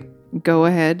I go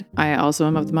ahead. I also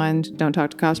am of the mind, don't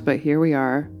talk to cops, but here we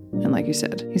are. And like you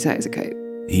said, he's high as a kite.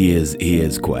 He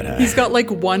is quite high. He's got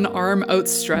like one arm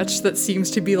outstretched that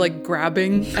seems to be like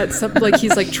grabbing at something, like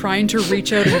he's like trying to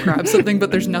reach out and grab something,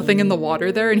 but there's nothing in the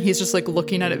water there, and he's just like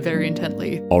looking at it very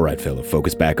intently. All right, fella,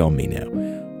 focus back on me now.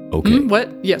 Okay.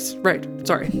 What? Yes, right.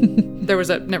 Sorry.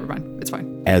 Never mind. It's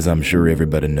fine. As I'm sure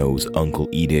everybody knows, Uncle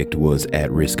Edict was at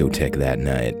Riscotech that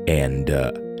night, and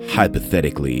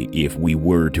hypothetically, if we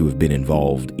were to have been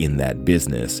involved in that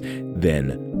business,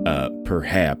 then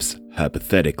perhaps,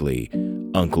 hypothetically,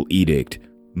 Uncle Edict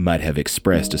might have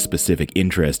expressed a specific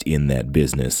interest in that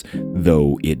business,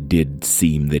 though it did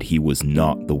seem that he was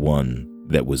not the one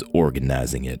that was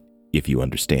organizing it, if you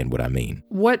understand what I mean.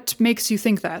 What makes you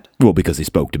think that? Well, because he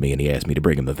spoke to me and he asked me to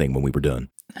bring him the thing when we were done.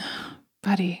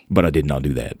 Buddy. But I did not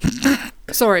do that.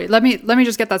 Sorry, let me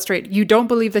just get that straight. You don't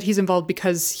believe that he's involved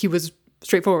because he was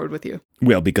straightforward with you?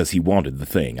 Well, because he wanted the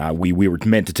thing. We were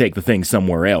meant to take the thing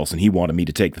somewhere else, and he wanted me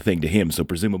to take the thing to him, so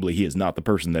presumably he is not the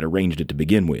person that arranged it to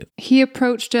begin with. He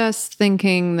approached us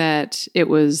thinking that it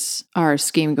was our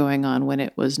scheme going on when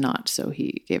it was not, so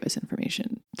he gave us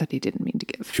information that he didn't mean to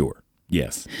give. Sure.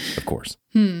 Yes, of course.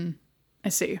 I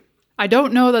see. I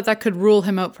don't know that could rule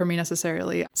him out for me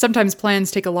necessarily. Sometimes plans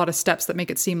take a lot of steps that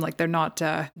make it seem like they're not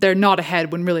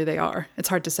ahead when really they are. It's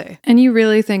hard to say. And you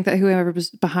really think that whoever was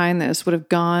behind this would have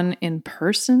gone in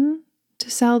person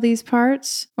to sell these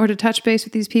parts or to touch base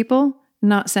with these people,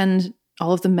 not send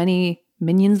all of the many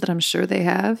minions that I'm sure they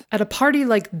have? At a party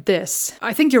like this,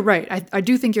 I think you're right. I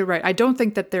do think you're right. I don't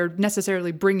think that they're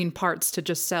necessarily bringing parts to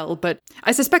just sell, but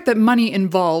I suspect that money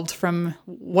involved from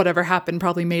whatever happened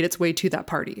probably made its way to that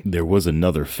party. There was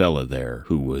another fella there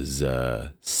who was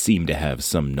seemed to have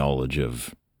some knowledge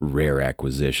of rare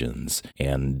acquisitions,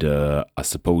 and I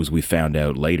suppose we found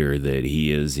out later that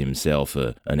he is himself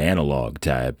an analog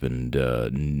type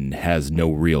and has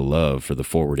no real love for the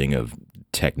forwarding of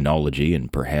technology,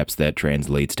 and perhaps that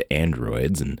translates to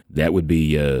androids, and that would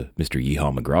be Mr.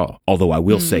 Yeehaw McGraw. Although I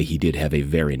will say he did have a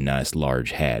very nice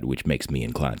large hat, which makes me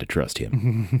inclined to trust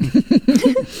him.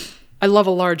 I love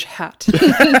a large hat.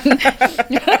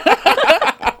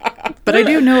 But I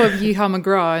do know of Yeehaw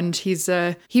McGraw, and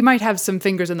he might have some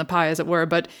fingers in the pie, as it were,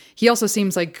 but he also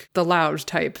seems like the loud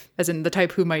type, as in the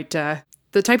type who might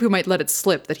let it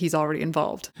slip that he's already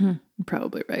involved. You're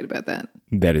probably right about that.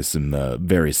 That is some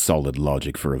very solid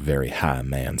logic for a very high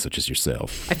man such as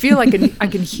yourself. I feel like I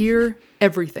can hear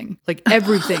everything, like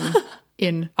everything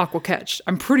in Aqua Ketch.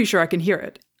 I'm pretty sure I can hear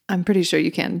it. I'm pretty sure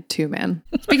you can too, man.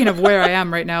 Speaking of where I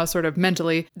am right now, sort of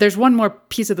mentally, there's one more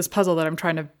piece of this puzzle that I'm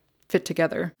trying to fit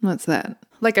together. What's that?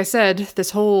 Like I said,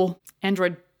 this whole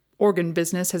android organ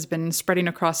business has been spreading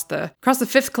across the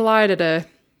Fifth Collide at a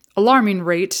alarming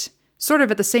rate, sort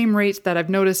of at the same rate that I've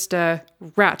noticed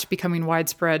rat becoming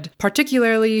widespread,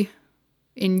 particularly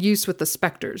in use with the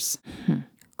specters.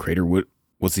 Crater,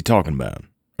 what's he talking about?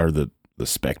 Are the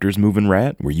specters moving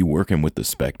rat? Were you working with the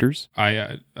specters?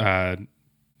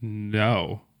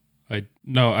 No.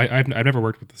 I've never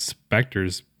worked with the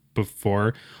specters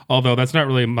before, although that's not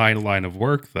really my line of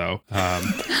work, though.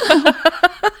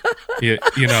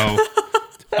 You know,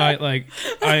 how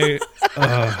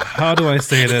do I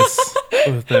say this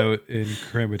without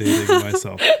incriminating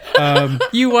myself?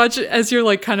 You watch as you're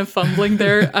like kind of fumbling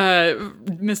there.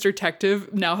 Mr.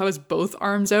 Detective now has both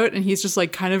arms out and he's just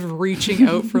like kind of reaching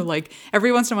out for like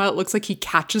every once in a while. It looks like he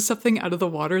catches something out of the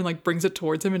water and like brings it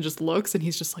towards him and just looks and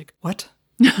he's just like, what?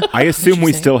 I assume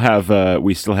we still have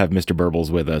Mr. Burbles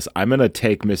with us. I'm gonna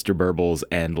take Mr. Burbles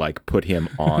and like put him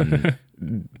on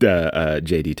the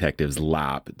J Detective's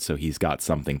lap, so he's got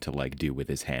something to like do with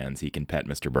his hands. He can pet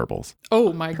Mr. Burbles.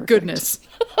 Oh my goodness!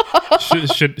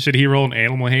 should he roll an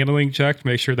animal handling check to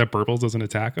make sure that Burbles doesn't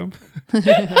attack him?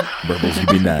 Burbles,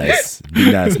 you be nice.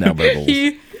 Be nice now,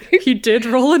 Burbles. He did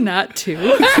roll a nat too.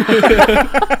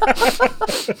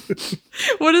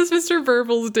 What does Mr.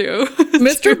 Burbles do?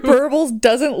 Mr. Burbles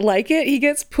doesn't like it. He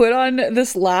gets put on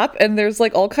this lap and there's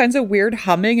like all kinds of weird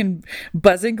humming and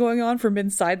buzzing going on from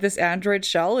inside this android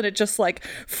shell, and it just like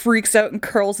freaks out and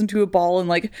curls into a ball and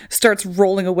like starts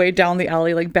rolling away down the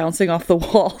alley, like bouncing off the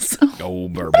walls. Oh,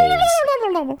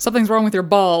 Burbles. Something's wrong with your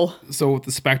ball. So with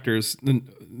the specters,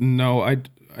 no, I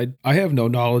have no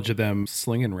knowledge of them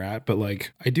slinging rat, but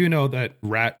like I do know that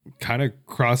rat kind of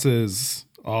crosses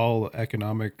all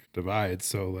economic divides.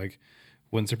 So like,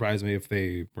 wouldn't surprise me if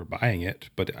they were buying it,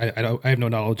 but I have no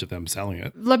knowledge of them selling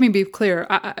it. Let me be clear.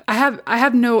 I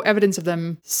have no evidence of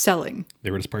them selling.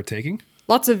 They were just partaking.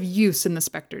 Lots of use in the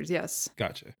specters, yes.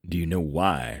 Gotcha. Do you know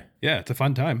why? Yeah, it's a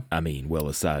fun time. I mean, well,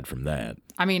 aside from that.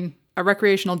 I mean, a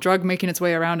recreational drug making its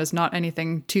way around is not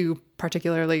anything too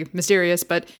particularly mysterious,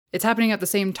 but it's happening at the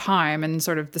same time and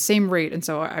sort of the same rate. And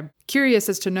so I'm curious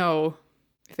as to know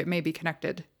if it may be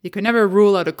connected. You could never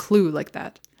rule out a clue like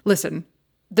that. Listen,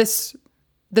 this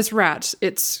rat,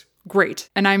 it's great.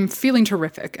 And I'm feeling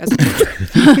terrific as a teacher.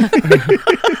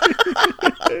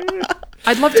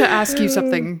 I'd love to ask you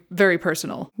something very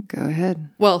personal. Go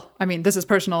ahead. Well, I mean, this is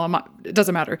personal. It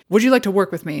doesn't matter. Would you like to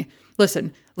work with me?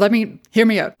 Listen, hear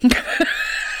me out.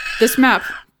 This map,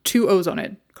 2 O's on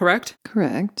it, correct?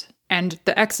 Correct. And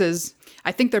the X's,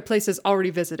 I think they're places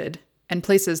already visited and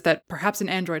places that perhaps an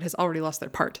android has already lost their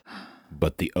part.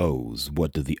 But the O's,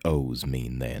 what do the O's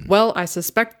mean then? Well, I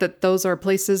suspect that those are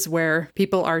places where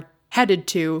people are headed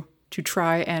to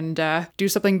try and do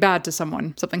something bad to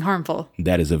someone, something harmful.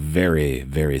 That is a very,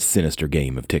 very sinister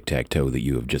game of tic-tac-toe that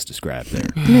you have just described there.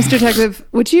 Mr. Detective,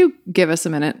 would you give us a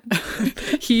minute?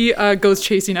 He goes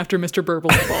chasing after Mr.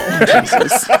 Burbles' ball.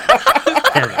 Jesus.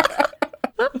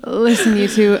 Listen, you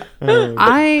two,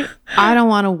 I don't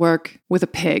want to work with a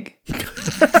pig.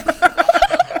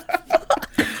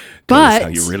 That's how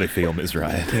you really feel, Ms.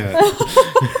 Riot. Yeah.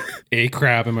 A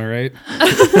crab, am I right?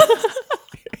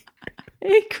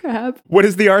 A crab. What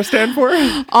does the R stand for?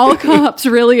 All cops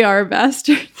really are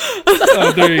bastards.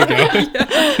 Oh, there you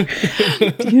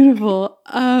go. Beautiful.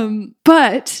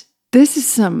 But this is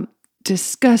some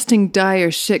disgusting, dire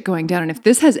shit going down. And if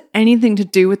this has anything to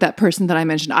do with that person that I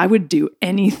mentioned, I would do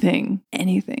anything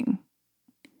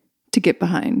to get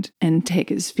behind and take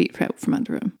his feet out from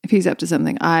under him. If he's up to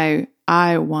something, I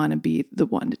want to be the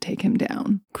one to take him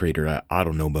down. Crater, I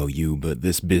don't know about you, but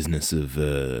this business of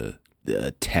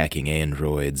attacking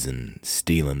androids and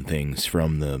stealing things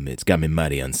from them, it's got me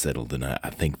mighty unsettled, and I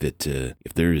think that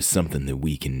if there is something that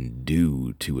we can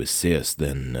do to assist,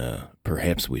 then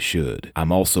perhaps we should.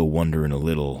 I'm also wondering a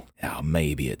little,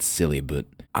 maybe it's silly, but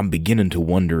I'm beginning to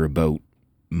wonder about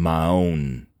my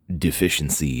own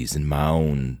deficiencies and my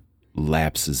own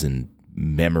lapses in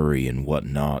memory and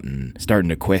whatnot, and starting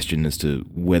to question as to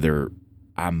whether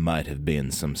I might have been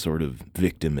some sort of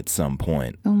victim at some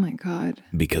point. Oh my God.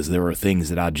 Because there are things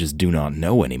that I just do not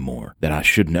know anymore, that I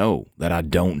should know, that I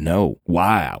don't know.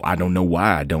 Why? I don't know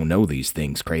why I don't know these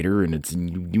things, Crater, and it's,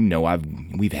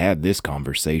 we've had this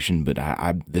conversation, but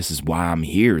this is why I'm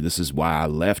here. This is why I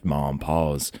left Ma and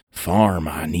Pa's farm.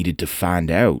 I needed to find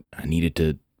out. I needed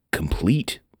to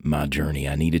complete my journey.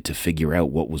 I needed to figure out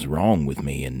what was wrong with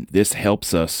me, and this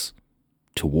helps us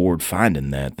toward finding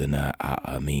that. Then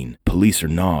I mean, police or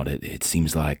not, it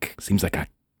seems like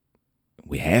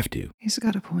We have to. He's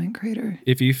got a point, Crater.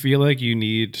 If you feel like you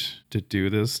need to do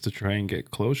this to try and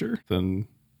get closure, then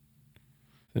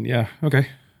yeah, okay.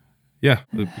 Yeah,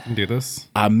 we can do this.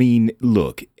 I mean,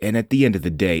 look, and at the end of the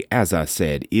day, as I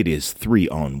said, it is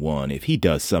 3-on-1. If he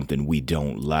does something we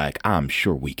don't like, I'm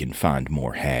sure we can find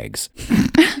more hags.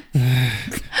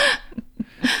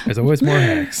 There's always more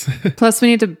hags. Plus, we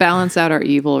need to balance out our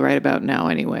evil right about now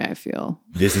anyway, I feel.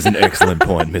 This is an excellent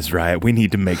point, Ms. Riot. We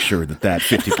need to make sure that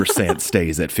 50%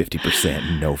 stays at 50%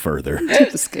 and no further.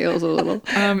 Tip the scales a little.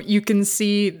 You can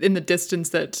see in the distance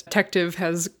that Detective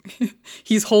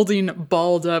he's holding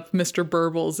balled up Mr.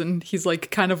 Burbles, and he's like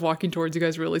kind of walking towards you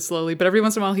guys really slowly. But every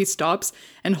once in a while he stops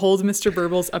and holds Mr.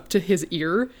 Burbles up to his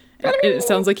ear. It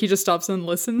sounds like he just stops and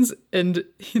listens, and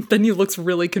then he looks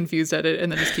really confused at it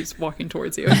and then just keeps walking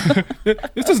towards you.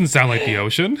 This doesn't sound like the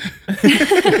ocean.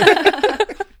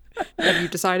 Have you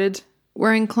decided?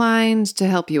 We're inclined to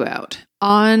help you out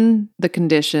on the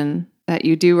condition that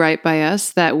you do right by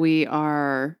us, that we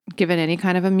are given any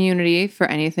kind of immunity for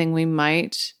anything we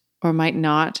might or might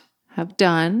not have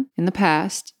done in the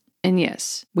past. And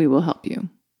yes, we will help you.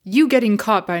 You getting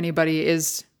caught by anybody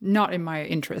is not in my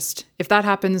interest. If that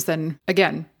happens, then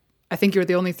again, I think you're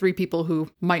the only 3 people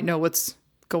who might know what's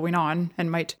going on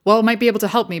and might be able to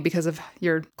help me because of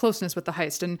your closeness with the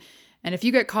heist. And if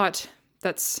you get caught,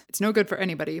 it's no good for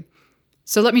anybody.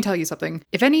 So let me tell you something.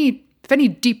 If any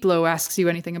Deeplo asks you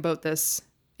anything about this,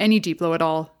 any Deeplo at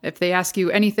all, if they ask you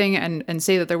anything and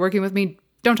say that they're working with me,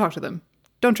 don't talk to them.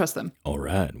 Don't trust them. All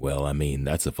right. Well, I mean,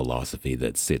 that's a philosophy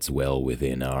that sits well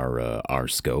within our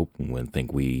scope. I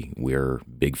think we're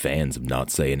big fans of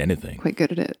not saying anything. Quite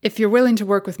good at it. If you're willing to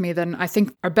work with me, then I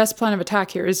think our best plan of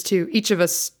attack here is to each of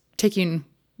us taking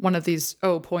one of these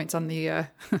points on the I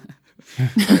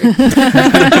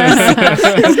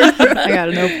got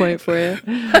a no point for you.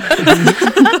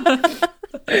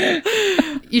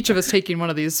 Each of us taking one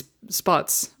of these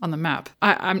spots on the map.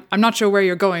 I'm not sure where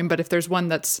you're going, but if there's one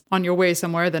that's on your way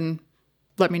somewhere, then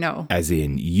let me know. As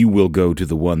in, you will go to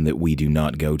the one that we do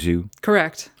not go to?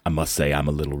 Correct. I must say, I'm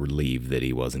a little relieved that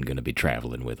he wasn't going to be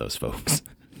traveling with us, folks.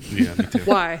 Yeah, me too.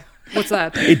 Why? What's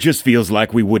that? It just feels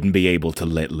like we wouldn't be able to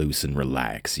let loose and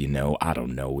relax, you know? I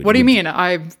don't know. What do you mean?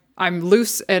 I'm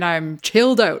loose and I'm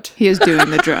chilled out. He is doing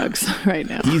the drugs right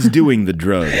now. He's doing the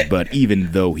drugs, but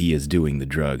even though he is doing the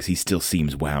drugs, he still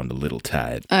seems wound a little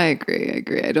tight. I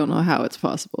agree. I don't know how it's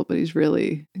possible, but he's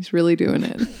really doing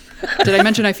it. Did I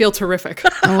mention I feel terrific?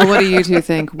 Oh, well, what do you two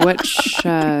think? Which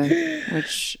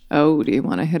O do you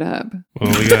want to hit up?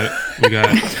 Well, we got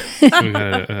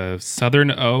a southern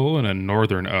O and a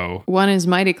northern O. One is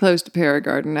mighty close to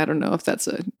Paragarden. I don't know if that's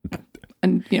a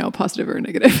positive or a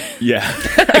negative. Yeah,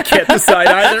 I can't decide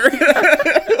either.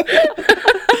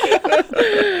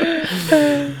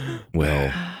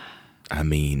 Well, I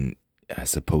mean, I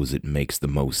suppose it makes the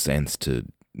most sense to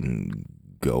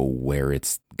go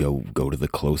to the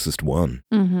closest one.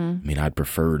 Mm-hmm. I mean, I'd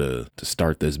prefer to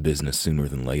start this business sooner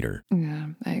than later. Yeah,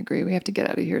 I agree. We have to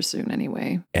get out of here soon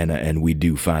anyway. And we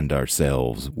do find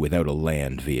ourselves without a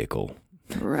land vehicle.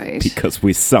 Right. Because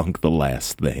we sunk the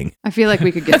last thing. I feel like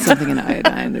we could get something in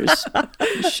iodine. There's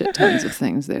shit tons of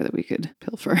things there that we could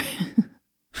pilfer.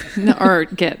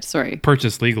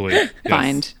 Purchase legally. Yes.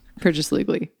 Find. Purchase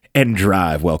legally. And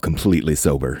drive while completely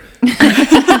sober.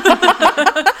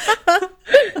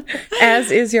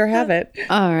 As is your habit.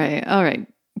 All right,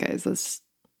 guys.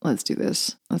 Let's do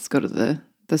this. Let's go to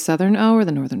the southern O or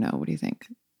the northern O. What do you think?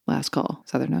 Last call.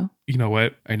 Southern O. You know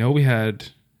what? I know we had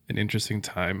an interesting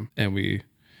time, and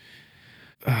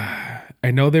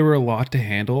I know they were a lot to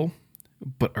handle,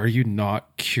 but are you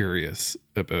not curious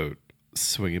about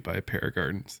swinging by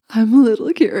Paragardens I'm a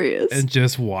little curious. and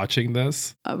just watching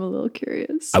this? I'm a little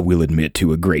curious. I will admit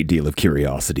to a great deal of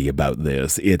curiosity about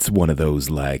this. It's one of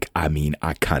those, I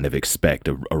kind of expect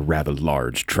a rather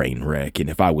large train wreck, and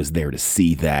if I was there to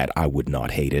see that, I would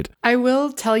not hate it. I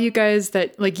will tell you guys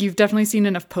that you've definitely seen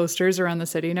enough posters around the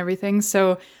city and everything.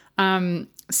 So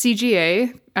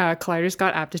CGA, Collider's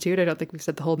Got Aptitude. I don't think we've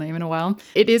said the whole name in a while.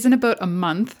 It is in about a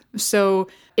month, so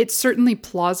it's certainly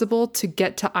plausible to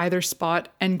get to either spot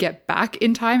and get back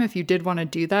in time if you did want to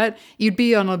do that. You'd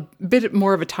be on a bit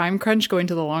more of a time crunch going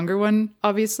to the longer one,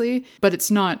 obviously, but it's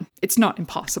not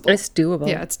impossible. It's doable.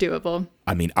 Yeah, it's doable.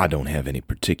 I mean, I don't have any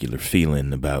particular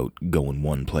feeling about going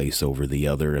one place over the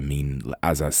other. I mean,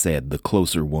 as I said, the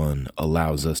closer one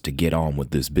allows us to get on with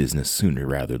this business sooner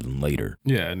rather than later.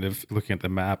 Yeah, and if looking at the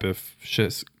map, if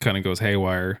shit just kind of goes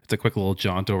haywire. It's a quick little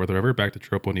jaunt over the river back to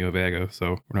Tropo Neo Vega,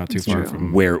 so we're not too far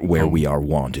from where we are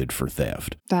wanted for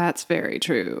theft. That's very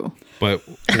true. But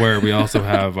where we also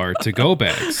have our to-go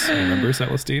bags. Remember,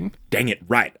 Celestine? Dang it,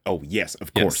 right. Oh, yes,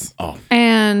 of course. Yes. Oh,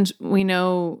 And we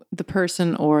know the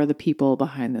person or the people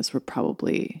behind this were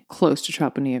probably close to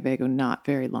Tropo Neo Vega not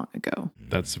very long ago.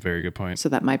 That's a very good point. So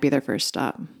that might be their first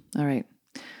stop. All right.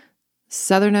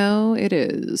 Southerno it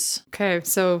is. Okay,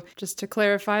 so just to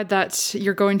clarify that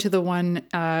you're going to the one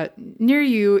near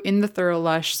you in the Thorough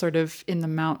Lush, sort of in the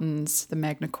mountains, the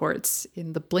Magna Quartz,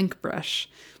 in the Blink Brush.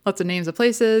 Lots of names of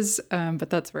places, but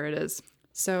that's where it is.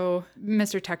 So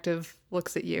Mr. Detective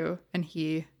looks at you and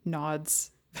he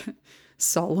nods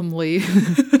solemnly.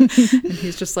 And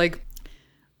he's just like,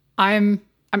 I'm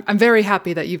very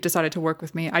happy that you've decided to work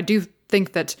with me. I do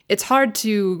think that it's hard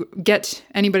to get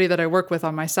anybody that I work with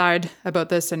on my side about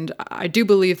this. And I do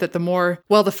believe that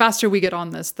the faster we get on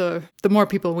this, the more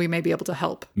people we may be able to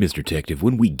help. Mr. Detective,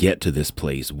 when we get to this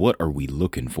place, what are we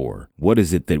looking for? What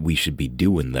is it that we should be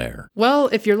doing there? Well,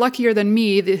 if you're luckier than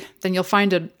me, then you'll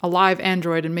find a live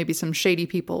android and maybe some shady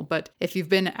people. But if you've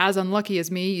been as unlucky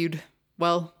as me, you'd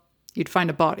find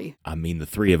a body. I mean, the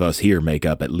three of us here make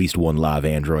up at least one live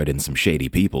android and some shady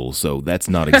people, so that's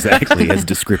not exactly as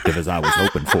descriptive as I was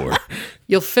hoping for.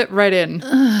 You'll fit right in.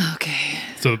 Okay.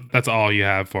 So that's all you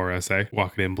have for us, eh?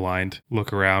 Walking in blind,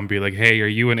 look around, be like, hey, are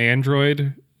you an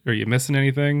android? Are you missing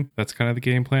anything? That's kind of the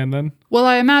game plan then? Well,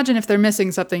 I imagine if they're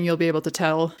missing something, you'll be able to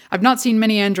tell. I've not seen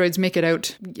many androids make it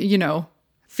out,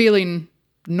 feeling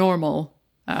normal.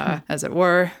 As it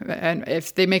were, and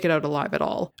if they make it out alive at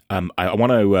all. I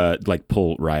want to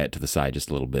pull Riot to the side just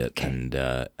a little bit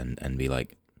and be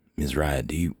like, Ms. Riot,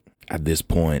 do you, at this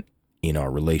point in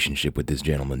our relationship with this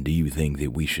gentleman, do you think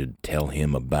that we should tell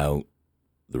him about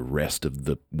the rest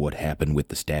of what happened with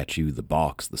the statue, the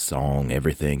box, the song,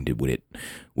 everything? Would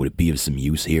it be of some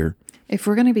use here? If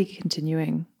we're going to be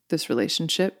continuing this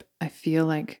relationship, I feel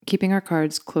like keeping our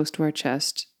cards close to our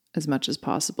chest as much as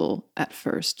possible at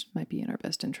first might be in our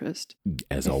best interest.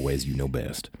 As always, you know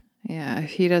best. Yeah, if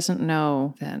he doesn't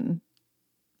know, then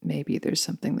maybe there's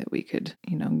something that we could,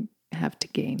 have to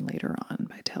gain later on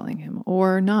by telling him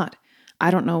or not.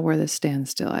 I don't know where this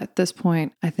stands still. At this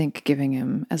point, I think giving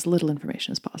him as little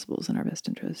information as possible is in our best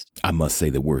interest. I must say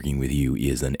that working with you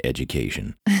is an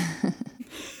education.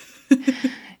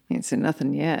 Ain't seen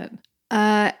nothing yet.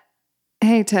 Hey,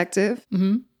 detective.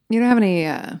 Mm-hmm. You don't have any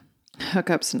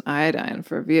hookups and iodine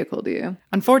for a vehicle, do you?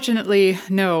 Unfortunately,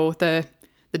 no. The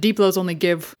Deeplows only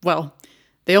give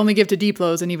to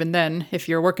Deeplows, and even then, if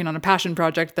you're working on a passion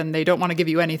project, then they don't want to give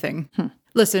you anything.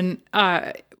 Listen,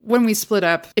 when we split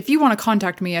up, if you want to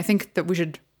contact me, I think that we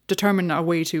should determine a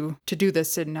way to do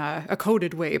this in a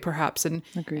coded way, perhaps. And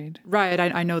Agreed. Riot,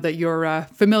 I know that you're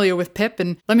familiar with Pip,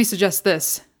 and let me suggest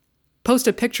this. Post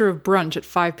a picture of brunch at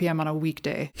 5 p.m. on a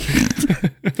weekday.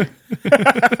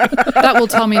 That will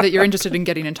tell me that you're interested in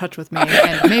getting in touch with me.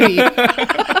 And maybe,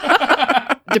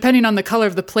 depending on the color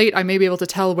of the plate, I may be able to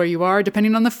tell where you are.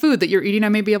 Depending on the food that you're eating, I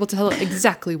may be able to tell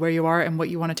exactly where you are and what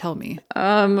you want to tell me.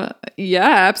 Yeah,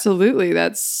 absolutely.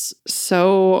 That's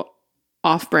so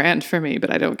off-brand for me,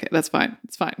 but I don't care. That's fine.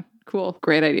 It's fine. Cool.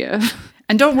 Great idea.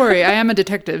 And don't worry, I am a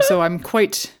detective, so I'm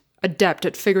quite adept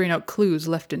at figuring out clues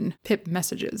left in Pip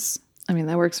messages. I mean,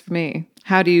 that works for me.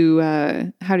 How do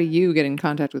you get in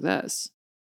contact with us?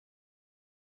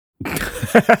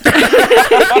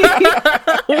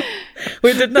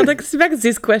 We did not expect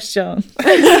this question.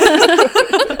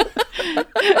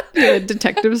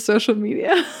 Detective social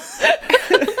media.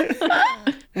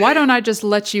 Why don't I just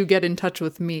let you get in touch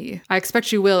with me? I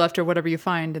expect you will after whatever you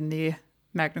find in the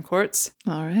Magna Quartz.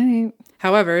 All right.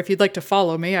 However, if you'd like to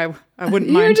follow me, I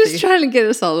wouldn't mind. You were just trying to get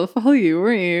us all to follow you,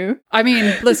 weren't you? I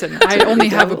mean, listen, I only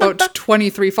have about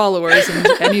 23 followers, and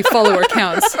any follower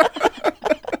counts.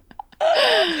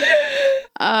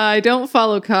 I don't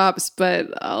follow cops, but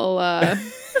I'll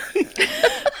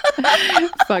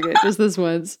fuck it, just this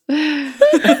once.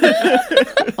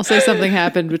 I'll say something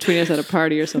happened between us at a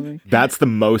party or something. That's the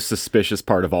most suspicious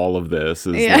part of all of this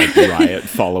is like Riot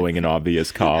following an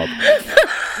obvious cop.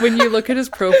 When you look at his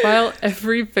profile,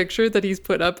 every picture that he's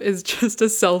put up is just a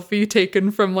selfie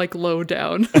taken from like low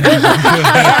down.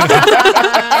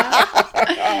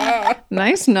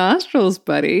 Nice nostrils,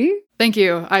 buddy. Thank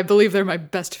you. I believe they're my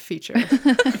best feature.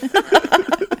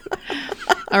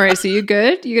 All right, so you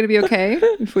good? You gonna be okay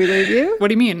if we leave you? What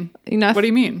do you mean? Enough. What do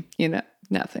you mean?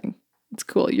 Nothing. It's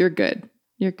cool. You're good.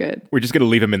 You're good. We're just going to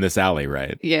leave him in this alley,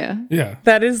 right? Yeah. Yeah.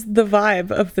 That is the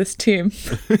vibe of this team.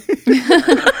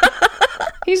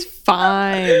 He's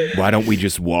fine. Why don't we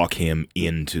just walk him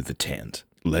into the tent?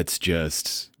 let's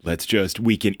just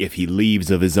we can, if he leaves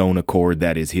of his own accord,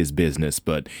 that is his business,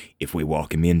 but if we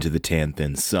walk him into the tent,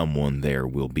 then someone there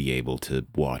will be able to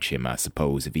watch him, I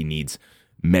suppose. If he needs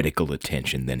medical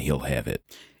attention, then he'll have it.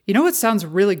 You know what sounds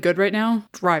really good right now?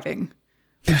 Driving.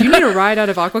 Do you need a ride out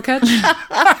of Aquacatch?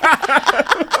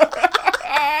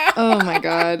 Oh my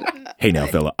God. Hey now,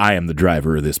 fella, I am the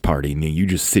driver of this party. Now you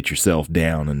just sit yourself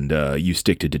down and you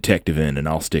stick to detectiving and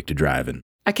I'll stick to driving.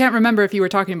 I can't remember if you were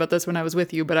talking about this when I was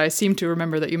with you, but I seem to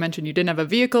remember that you mentioned you didn't have a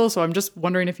vehicle, so I'm just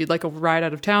wondering if you'd like a ride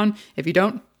out of town. If you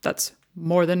don't, that's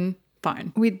more than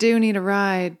fine. We do need a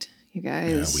ride, you Yeah,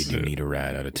 guys. we do need a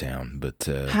ride out of town, but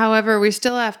However, we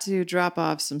still have to drop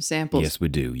off some samples. yes, we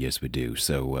do.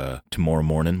 So tomorrow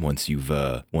morning, once you've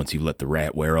let the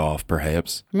rat wear off,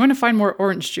 perhaps. I'm going to find more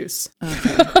orange juice. All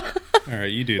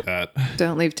right, you do that.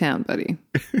 Don't leave town, buddy.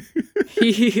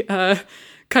 He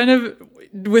kind of,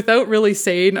 without really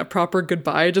saying a proper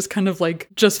goodbye, just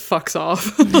fucks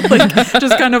off.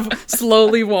 Just kind of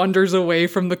slowly wanders away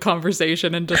from the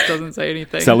conversation and just doesn't say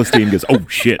anything. Celestine goes, "Oh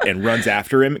shit," and runs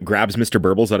after him, grabs Mr.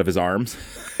 Burbles out of his arms,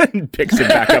 and picks him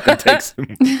back up and takes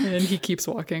him. And he keeps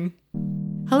walking.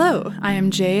 Hello, I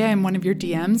am Jay. I am one of your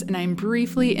DMs, and I'm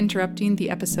briefly interrupting the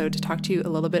episode to talk to you a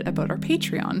little bit about our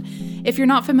Patreon. If you're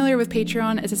not familiar with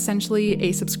Patreon, it's essentially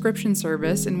a subscription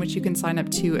service in which you can sign up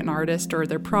to an artist or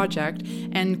their project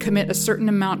and commit a certain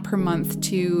amount per month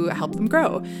to help them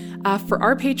grow. For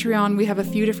our Patreon, we have a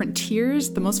few different tiers.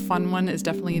 The most fun one is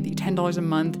definitely the $10 a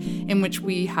month, in which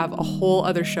we have a whole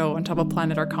other show on top of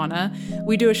Planet Arcana.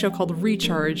 We do a show called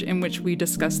Recharge, in which we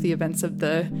discuss the events of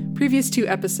the previous 2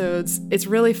 episodes. It's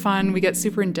really fun. We get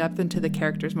super in depth into the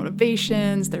characters'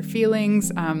 motivations, their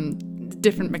feelings,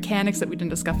 different mechanics that we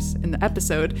didn't discuss in the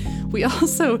episode. We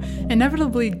also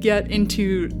inevitably get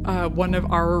into one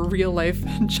of our real life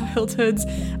childhoods.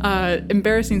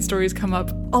 Embarrassing stories come up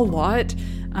a lot.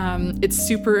 It's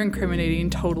super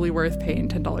incriminating, totally worth paying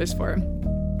 $10 for.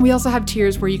 We also have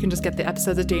tiers where you can just get the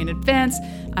episodes a day in advance,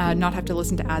 not have to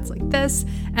listen to ads like this,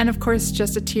 and of course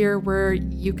just a tier where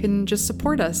you can just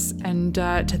support us, and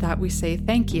to that we say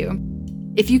thank you.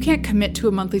 If you can't commit to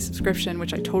a monthly subscription,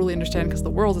 which I totally understand because the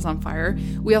world is on fire,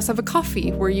 we also have a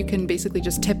coffee where you can basically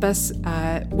just tip us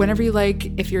whenever you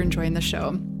like if you're enjoying the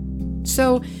show.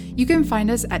 So you can find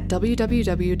us at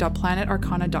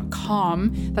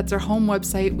www.planetarcana.com. That's our home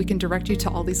website. We can direct you to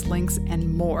all these links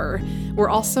and more. We're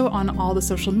also on all the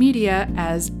social media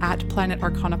as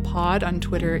 @PlanetArcanaPod on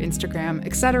Twitter, Instagram,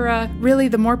 etc. Really,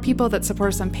 the more people that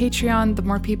support us on Patreon, the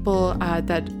more people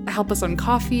that help us on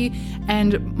Coffee,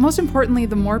 and most importantly,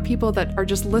 the more people that are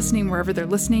just listening wherever they're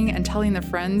listening and telling their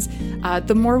friends,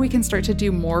 the more we can start to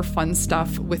do more fun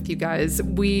stuff with you guys.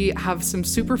 We have some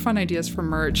super fun ideas for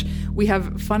merch. We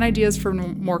have fun ideas for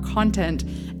more content,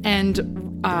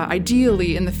 and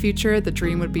ideally in the future, the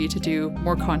dream would be to do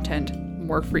more content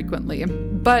more frequently.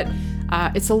 But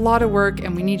it's a lot of work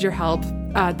and we need your help.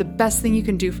 The best thing you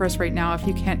can do for us right now, if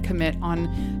you can't commit on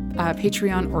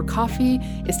Patreon or Coffee,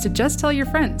 is to just tell your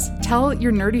friends. Tell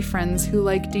your nerdy friends who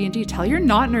like D&D. Tell your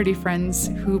not nerdy friends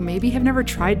who maybe have never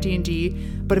tried D&D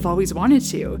but have always wanted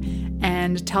to.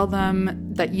 And tell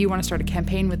them that you want to start a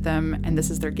campaign with them and this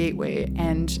is their gateway.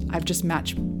 And I've just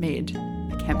made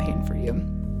a campaign for you.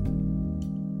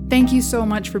 Thank you so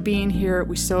much for being here.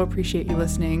 We so appreciate you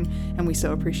listening and we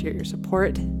so appreciate your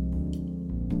support.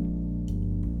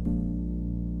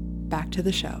 Back to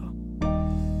the show.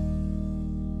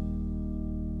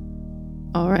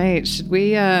 All right. Should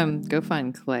we go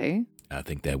find Clay? I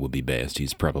think that would be best.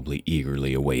 He's probably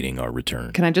eagerly awaiting our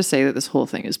return. Can I just say that this whole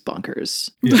thing is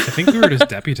bonkers? Yeah, I think we were just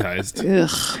deputized. Ugh.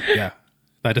 Yeah,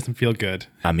 that doesn't feel good.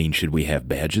 I mean, should we have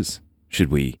badges?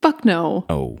 Should we? Fuck no.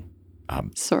 Oh,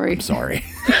 Sorry. I'm sorry.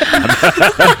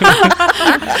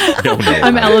 No.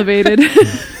 I'm elevated.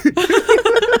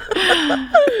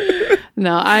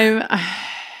 No,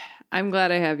 I'm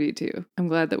glad I have you too. I'm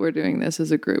glad that we're doing this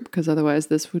as a group because otherwise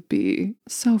this would be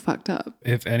so fucked up.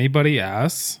 If anybody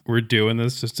asks, we're doing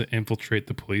this just to infiltrate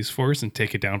the police force and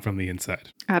take it down from the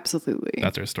inside. Absolutely.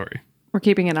 That's our story. We're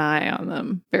keeping an eye on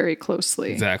them very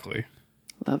closely. Exactly.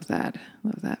 Love that.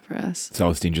 Love that for us.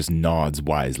 Celestine just nods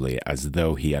wisely as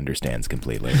though he understands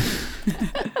completely.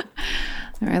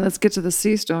 All right, let's get to the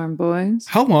sea storm, boys.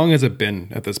 How long has it been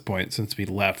at this point since we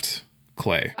left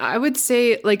Clay? I would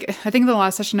say, I think in the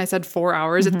last session I said 4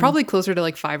 hours. It's probably closer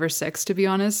to 5 or 6, to be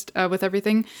honest, with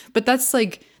everything. But that's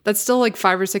still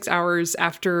 5 or 6 hours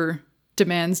after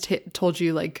demands told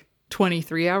you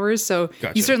 23 hours. So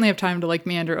Gotcha. You certainly have time to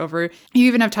meander over. You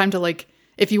even have time to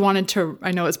if you wanted to,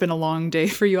 I know it's been a long day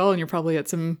for you all and you're probably at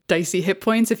some dicey hit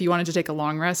points. If you wanted to take a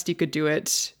long rest, you could do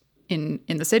it in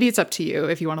the city. It's up to you.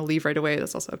 If you want to leave right away,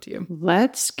 that's also up to you.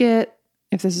 Let's get,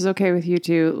 if this is okay with you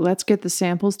two, let's get the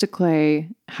samples to Clay,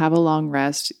 have a long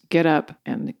rest, get up,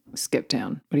 and skip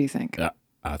town. What do you think?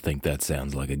 I think that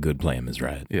sounds like a good plan, Ms.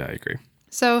 Riot. Yeah, I agree.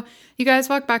 So you guys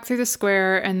walk back through the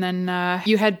square, and then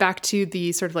you head back to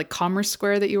the sort of like commerce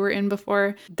square that you were in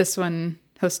before. This one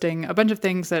hosting a bunch of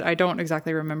things that I don't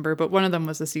exactly remember, but one of them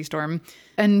was the Sea Storm.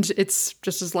 And it's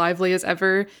just as lively as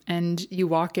ever. And you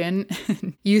walk in,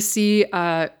 you see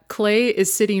Clay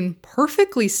is sitting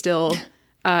perfectly still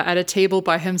at a table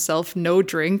by himself, no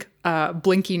drink,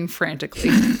 blinking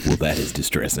frantically. Well, that is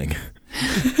distressing.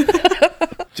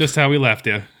 Just how we left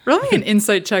you. Roll me an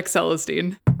insight check,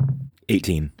 Celestine.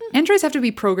 18. Androids have to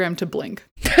be programmed to blink.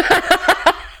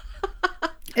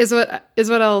 is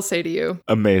what I'll say to you.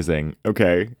 Amazing.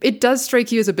 Okay. It does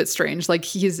strike you as a bit strange. Like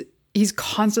he's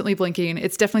constantly blinking.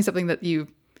 It's definitely something that you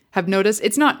have noticed.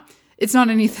 It's not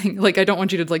anything like, I don't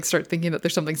want you to like start thinking that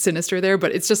there's something sinister there,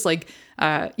 but it's just like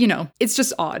it's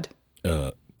just odd.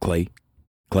 Clay?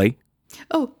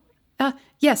 Oh,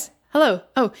 yes. Hello.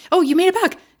 Oh, you made it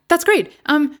back. That's great.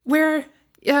 Where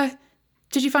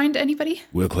did you find anybody?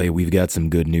 Well, Clay, we've got some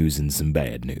good news and some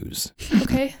bad news.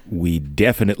 Okay. We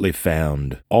definitely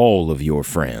found all of your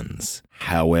friends.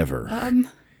 However,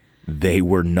 they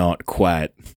were not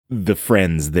quite the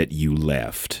friends that you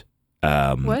left.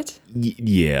 What?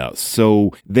 Yeah,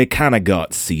 so they kind of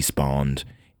got sea-spawned,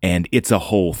 and it's a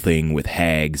whole thing with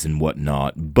hags and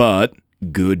whatnot, but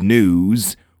good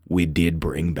news, we did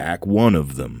bring back one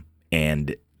of them,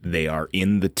 and they are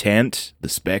in the tent, the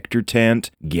Spectre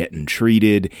tent, getting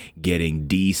treated, getting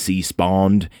DC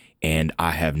spawned, and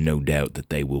I have no doubt that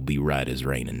they will be right as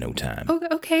rain in no time. Oh,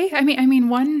 okay. I mean,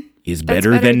 one is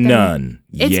better than none.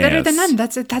 It's better than none.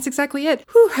 That's exactly it.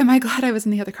 Whew, am I glad I was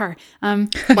in the other car.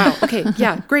 Wow. Okay.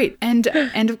 Yeah. Great. And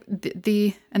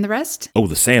the rest? Oh,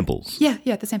 the samples. Yeah.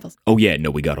 The samples. Oh yeah.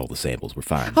 No, we got all the samples. We're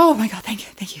fine. Oh my God.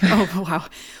 Thank you. Oh wow.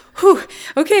 Whew.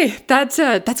 Okay.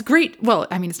 That's great. Well,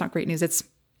 I mean, it's not great news. It's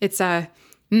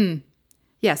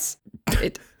yes.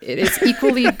 It is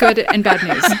equally good and bad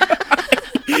news.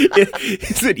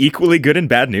 Is it equally good and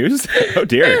bad news? Oh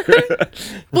dear.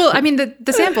 Well, I mean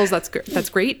the samples, that's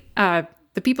great. The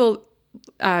people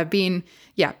being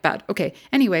bad. Okay.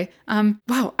 Anyway,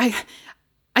 wow, I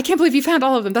can't believe you found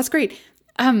all of them. That's great.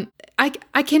 I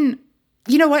can,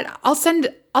 you know what? I'll send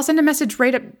a message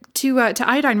right up to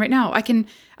Iodine right now. I can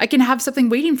have something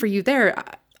waiting for you there.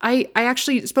 I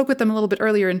actually spoke with them a little bit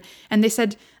earlier, and they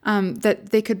said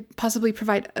that they could possibly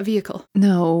provide a vehicle.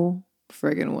 No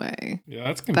friggin' way. Yeah,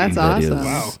 that's convenient. That's awesome.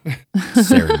 Wow.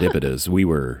 Serendipitous. We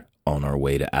were on our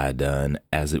way to Iodine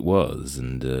as it was,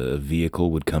 and a vehicle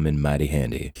would come in mighty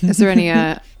handy. Is there any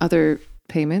other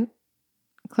payment,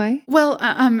 Clay? Well,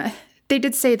 they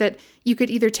did say that you could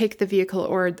either take the vehicle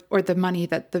or the money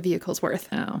that the vehicle's worth.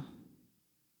 Oh.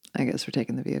 I guess we're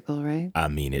taking the vehicle, right? I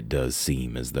mean, it does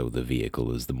seem as though the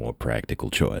vehicle is the more practical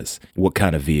choice. What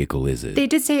kind of vehicle is it? They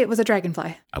did say it was a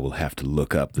dragonfly. I will have to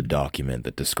look up the document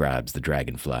that describes the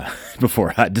dragonfly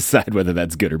before I decide whether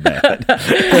that's good or bad.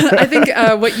 I think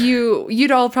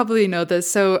you'd all probably know this.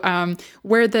 So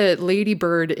where the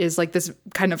Ladybird is like this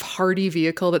kind of hardy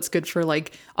vehicle that's good for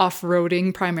like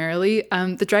off-roading primarily,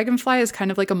 the Dragonfly is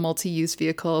kind of like a multi-use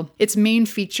vehicle. Its main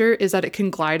feature is that it can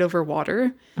glide over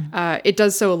water. It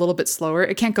does so a little bit slower.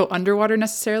 It can't go underwater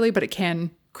necessarily, but it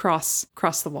can cross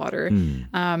the water.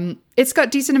 It's got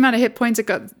decent amount of hit points. It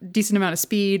got decent amount of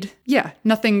speed. Yeah,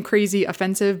 nothing crazy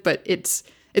offensive, but it's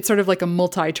sort of like a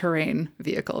multi-terrain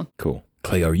vehicle. Cool.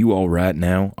 Clay, are you all right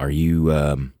now? Are you,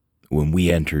 when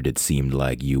we entered, it seemed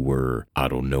like you were, I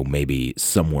don't know, maybe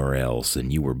somewhere else,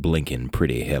 and you were blinking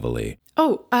pretty heavily.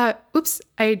 Oh, oops.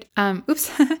 I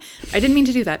didn't mean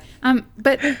to do that.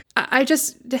 But I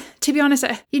just, to be honest,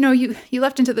 you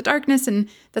left into the darkness, and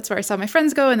that's where I saw my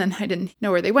friends go, and then I didn't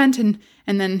know where they went, and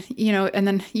then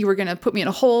you were gonna put me in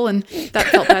a hole, and that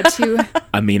felt bad too.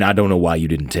 I mean, I don't know why you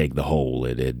didn't take the hole.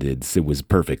 It was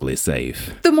perfectly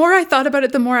safe. The more I thought about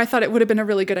it, the more I thought it would have been a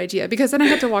really good idea, because then I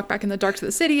had to walk back in the dark to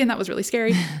the city, and that was really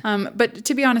scary. But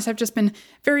to be honest, I've just been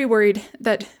very worried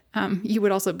that you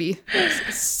would also be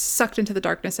sucked into the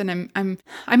darkness, and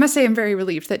I must say I'm very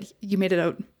relieved that you made it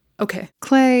out okay.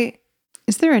 Clay,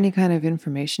 is there any kind of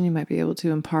information you might be able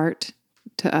to impart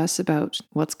to us about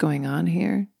what's going on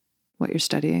here, what you're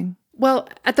studying? Well,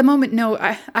 at the moment, no.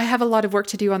 I have a lot of work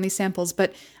to do on these samples,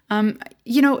 but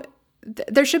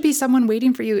there should be someone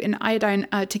waiting for you in Iodine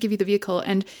to give you the vehicle,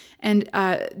 and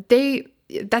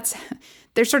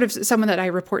they're sort of someone that I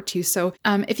report to. So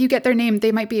if you get their name,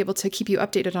 they might be able to keep you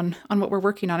updated on what we're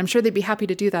working on. I'm sure they'd be happy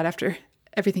to do that after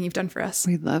everything you've done for us.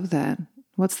 We love that.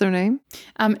 What's their name?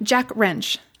 Jack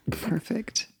Wrench.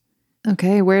 Perfect.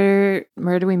 Okay, where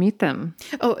do we meet them?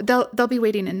 Oh, they'll be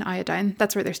waiting in Iodine.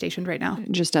 That's where they're stationed right now.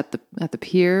 Just at the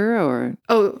pier, or?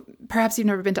 Oh, perhaps you've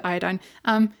never been to Iodine.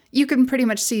 You can pretty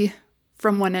much see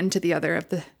from one end to the other of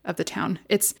the town.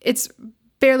 It's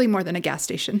barely more than a gas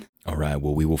station. All right,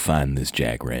 well, we will find this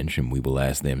jack wrench and we will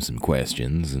ask them some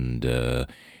questions, and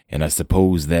I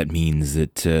suppose that means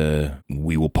that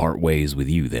we will part ways with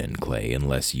you then, Clay,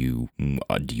 unless do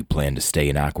you plan to stay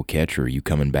in Aquaketch, or are you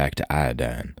coming back to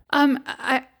Iodine?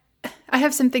 I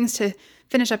have some things to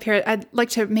finish up here. I'd like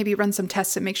to maybe run some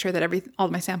tests and make sure that all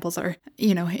of my samples are,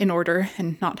 in order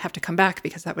and not have to come back,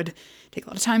 because that would take a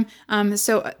lot of time.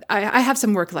 So I have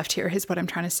some work left here, is what I'm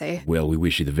trying to say. Well, we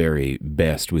wish you the very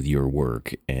best with your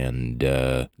work,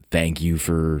 and thank you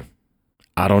for...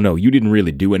 I don't know. You didn't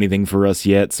really do anything for us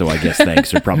yet, so I guess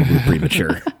thanks are probably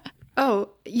premature. Oh,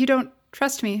 you don't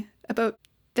trust me about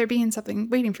there being something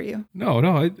waiting for you?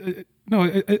 No,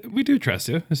 we do trust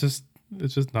you. It's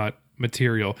just not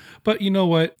material. But you know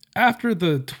what? After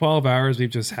the 12 hours we've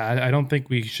just had, I don't think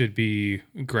we should be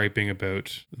griping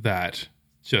about that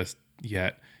just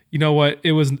yet. You know what?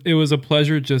 It was a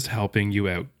pleasure just helping you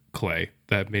out, Clay.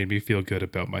 That made me feel good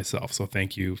about myself. So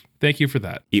thank you. Thank you for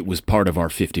that. It was part of our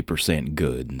 50%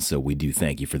 good, and so we do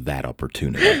thank you for that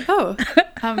opportunity. Oh,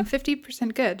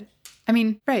 50% good. I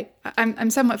mean, right. I'm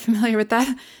somewhat familiar with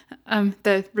that.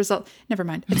 The result. Never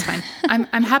mind. It's fine.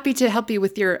 I'm happy to help you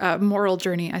with your moral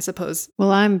journey, I suppose.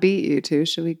 Well, I'm beat you two.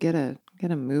 Should we get a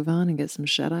move on and get some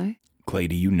shut-eye? Clay,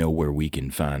 do you know where we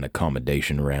can find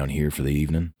accommodation around here for the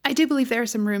evening? I do believe there are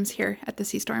some rooms here at the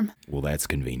Sea Storm. Well, that's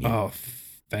convenient. Oh,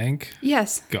 thank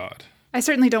Yes. God. I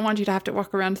certainly don't want you to have to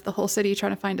walk around the whole city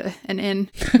trying to find an inn,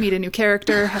 meet a new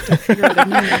character, have to figure out a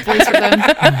new voice for them.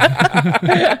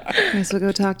 Guess we'll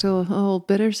go talk to old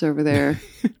Bitters over there.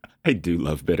 I do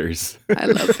love Bitters. I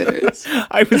love Bitters.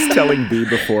 I was telling B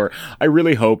before, I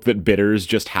really hope that Bitters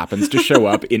just happens to show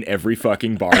up in every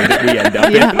fucking bar that we end up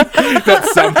in. That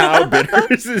somehow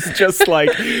Bitters is just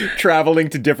like traveling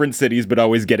to different cities but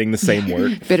always getting the same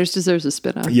work. Bitters deserves a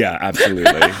spin-off. Yeah,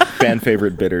 absolutely. Fan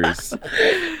favorite Bitters.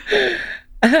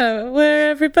 Where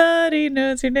everybody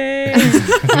knows your name.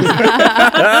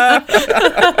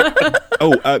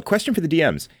 Question for the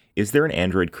DMs. Is there an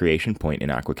android creation point in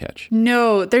Aquaketch?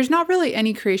 No, there's not really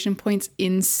any creation points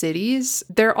in cities.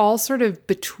 They're all sort of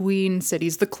between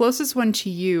cities. The closest one to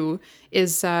you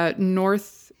is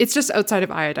north. It's just outside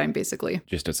of Iodine, basically.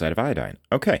 Just outside of Iodine.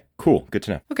 Okay, cool. Good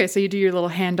to know. Okay, so you do your little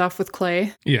handoff with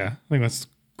Clay. Yeah, I think let's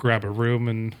grab a room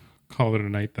and call it a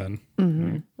night then.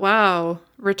 Mm-hmm. Wow,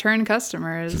 return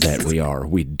customers. That we are.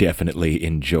 We definitely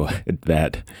enjoyed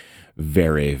that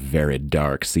very, very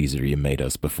dark Caesar you made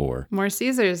us before. More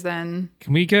Caesars then.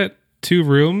 Can we get 2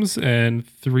 rooms and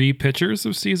 3 pitchers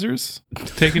of Caesars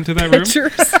taken to that room?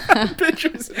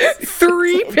 Pictures.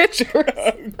 3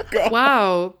 pictures.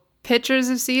 Wow, pitchers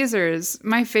of Caesars.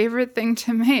 My favorite thing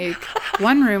to make.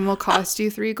 1 room will cost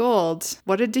you 3 gold.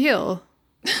 What a deal.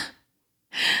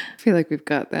 I feel like we've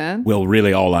got that. Well,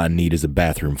 really, all I need is a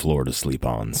bathroom floor to sleep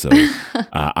on, so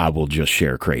I will just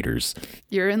share craters.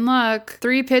 You're in luck.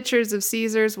 3 pitchers of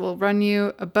Caesars will run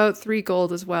you about 3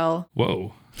 gold as well.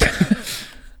 Whoa.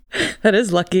 That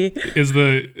is lucky.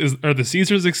 Are the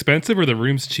Caesars expensive or the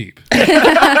rooms cheap?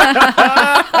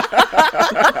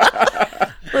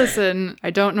 Listen,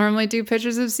 I don't normally do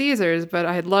pitchers of Caesars, but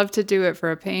I'd love to do it for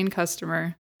a paying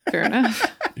customer. Fair enough.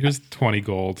 Here's 20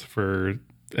 gold for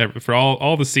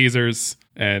all the Caesars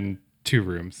and 2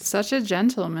 rooms. Such a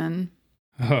gentleman.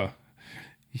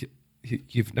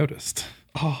 You've noticed.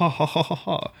 No,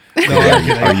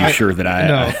 Are you sure that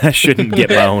I shouldn't get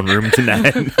my own room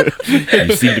tonight?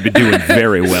 You seem to be doing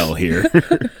very well here.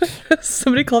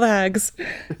 Somebody call the hags.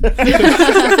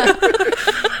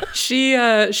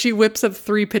 She whips up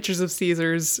 3 pitchers of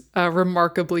Caesars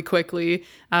remarkably quickly,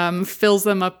 fills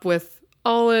them up with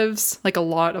olives, like a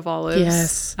lot of olives.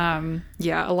 Yes.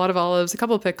 Yeah, a lot of olives, a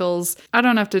couple of pickles. I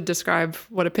don't have to describe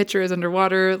what a pitcher is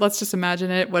underwater. Let's just imagine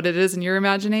it. What it is in your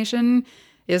imagination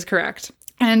is correct.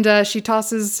 And she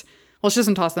tosses, well, she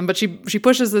doesn't toss them, but she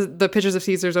pushes the pitchers of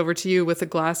Caesars over to you with a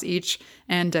glass each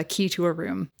and a key to a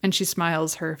room. And she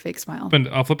smiles her fake smile. And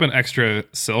I'll flip an extra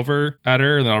silver at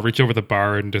her, and then I'll reach over the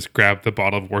bar and just grab the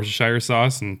bottle of Worcestershire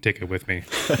sauce and take it with me.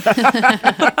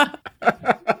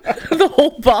 The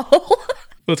whole bottle.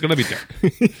 Well, it's going to be dark.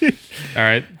 All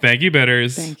right. Thank you,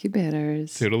 Bitters. Thank you,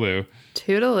 Bitters. Toodaloo.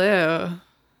 Toodaloo.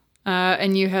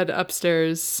 And you head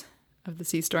upstairs of the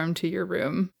sea storm to your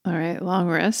room. All right, long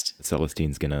rest.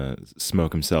 Celestine's gonna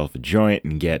smoke himself a joint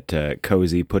and get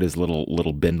cozy. Put his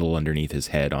little bindle underneath his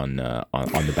head on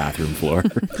the bathroom floor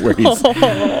where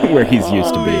he's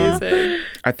used to being.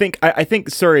 I think.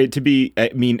 Sorry to be.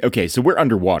 I mean, okay. So we're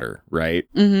underwater, right?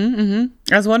 I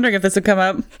was wondering if this would come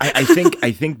up. I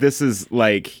think this is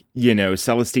like,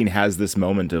 Celestine has this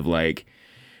moment of like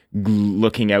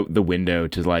looking out the window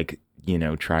to like,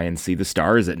 try and see the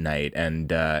stars at night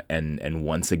and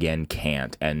once again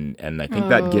can't. And I think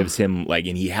that gives him like,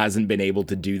 and he hasn't been able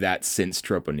to do that since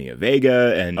Troponia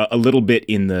Vega and a little bit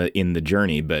in the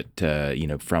journey, but,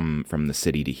 from the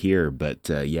city to here. But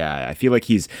yeah, I feel like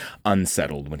he's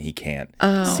unsettled when he can't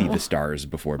see the stars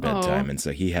before bedtime. And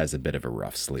so he has a bit of a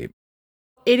rough sleep.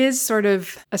 It is sort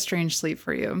of a strange sleep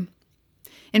for you.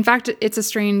 In fact, it's a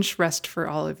strange rest for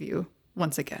all of you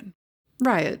once again.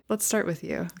 Riot, let's start with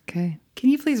you. Okay. Can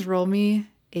you please roll me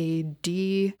a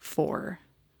D4?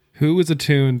 Who was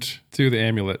attuned to the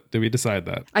amulet? Did we decide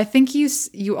that? I think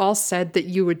you all said that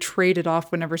you would trade it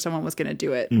off whenever someone was going to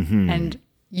do it. Mm-hmm. And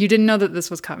you didn't know that this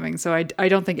was coming, so I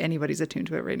don't think anybody's attuned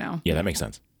to it right now. Yeah, that makes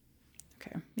sense.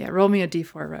 Okay. Yeah, roll me a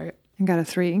D4, Riot. I got a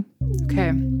 3.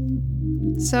 Okay.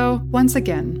 So, once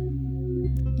again,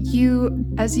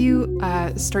 as you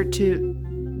start to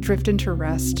drift into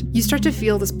rest, you start to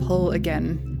feel this pull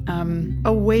again,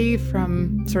 away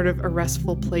from sort of a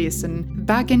restful place and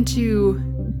back into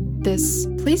this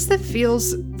place that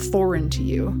feels foreign to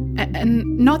you.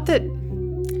 And not that,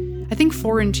 I think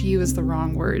foreign to you is the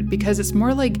wrong word, because it's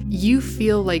more like you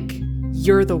feel like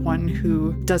you're the one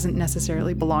who doesn't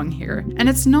necessarily belong here. And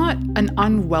it's not an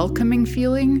unwelcoming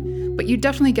feeling, but you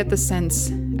definitely get the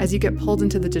sense as you get pulled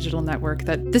into the digital network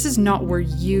that this is not where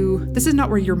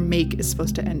your make is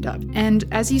supposed to end up. And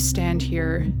as you stand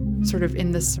here, sort of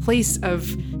in this place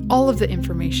of all of the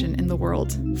information in the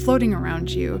world floating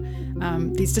around you,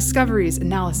 these discoveries,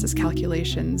 analysis,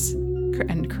 calculations,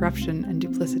 and corruption and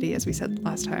duplicity, as we said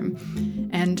last time.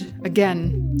 And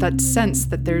again, that sense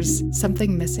that there's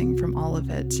something missing from all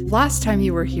of it. Last time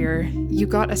you were here, you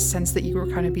got a sense that you were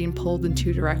kind of being pulled in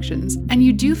two directions. And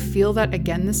you do feel that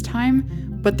again this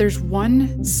time, but there's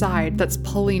one side that's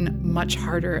pulling much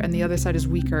harder and the other side is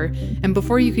weaker. And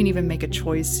before you can even make a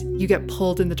choice, you get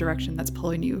pulled in the direction that's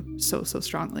pulling you so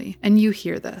strongly. And you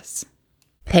hear this.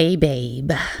 Hey,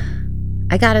 babe.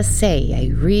 I gotta say,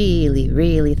 I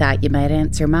really thought you might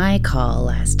answer my call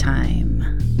last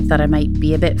time. Thought I might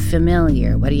be a bit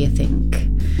familiar. What do you think?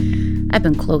 I've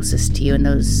been closest to you in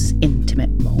those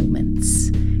intimate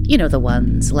moments. You know the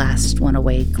ones, last one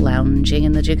awake, lounging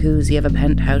in the jacuzzi of a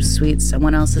penthouse suite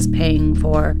someone else is paying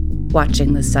for,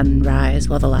 watching the sun rise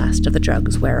while the last of the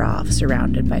drugs wear off,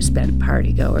 surrounded by spent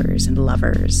partygoers and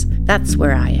lovers. That's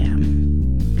where I am.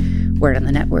 Word on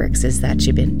the networks is that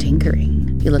you've been tinkering.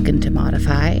 You looking to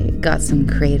modify? Got some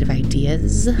creative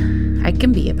ideas? I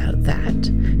can be about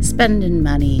that. Spending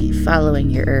money, following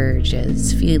your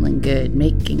urges, feeling good,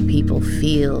 making people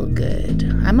feel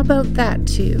good. I'm about that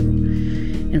too.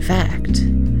 In fact,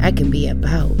 I can be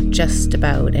about just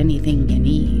about anything you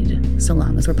need, so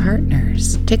long as we're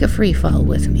partners. Take a free fall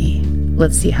with me.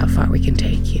 Let's see how far we can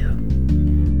take you.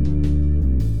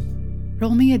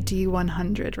 Roll me a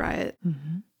D100, Riot. Mm-hmm.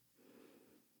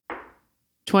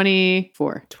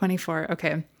 24. 24,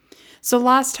 okay. So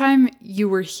last time you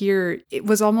were here, it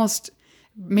was almost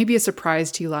maybe a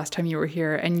surprise to you last time you were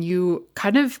here. And you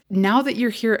kind of, now that you're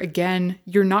here again,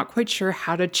 you're not quite sure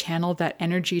how to channel that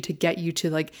energy to get you to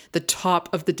like the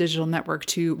top of the digital network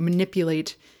to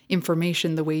manipulate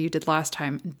information the way you did last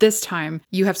time. This time,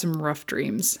 you have some rough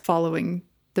dreams following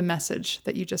the message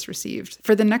that you just received.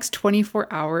 For the next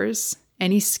 24 hours,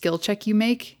 any skill check you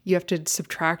make, you have to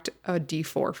subtract a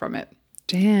D4 from it.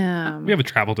 Damn. We have a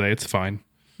travel day. It's fine.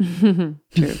 True.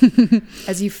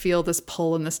 As you feel this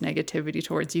pull and this negativity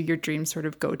towards you, your dreams sort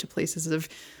of go to places of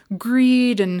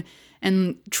greed and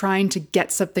trying to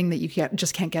get something that you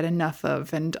just can't get enough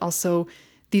of. And also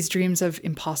these dreams of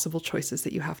impossible choices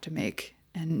that you have to make.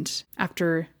 And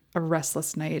after a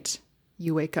restless night,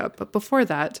 you wake up. But before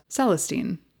that,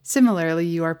 Celestine. Similarly,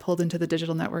 you are pulled into the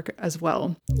digital network as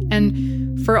well.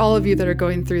 And for all of you that are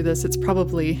going through this, it's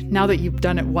probably, now that you've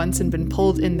done it once and been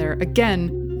pulled in there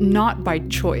again, not by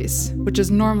choice, which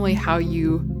is normally how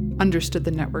you understood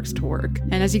the networks to work.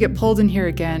 And as you get pulled in here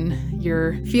again,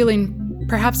 you're feeling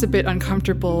perhaps a bit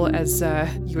uncomfortable as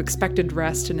you expected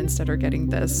rest and instead are getting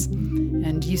this.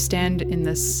 And you stand in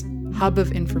this hub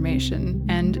of information.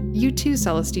 And you too,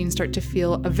 Celestine, start to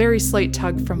feel a very slight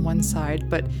tug from one side,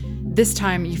 but this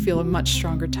time you feel a much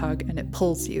stronger tug and it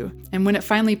pulls you. And when it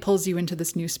finally pulls you into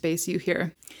this new space, you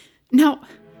hear, "Now,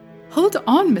 Hold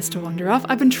on, Mr. Wanderoff.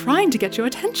 I've been trying to get your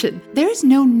attention. There is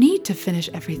no need to finish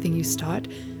everything you start.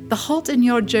 The halt in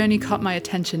your journey caught my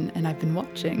attention, and I've been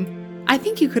watching. I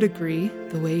think you could agree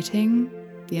the waiting,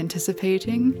 the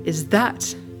anticipating, is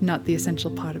that not the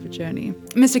essential part of a journey?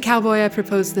 Mr. Cowboy, I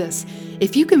propose this.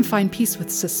 If you can find peace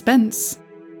with suspense,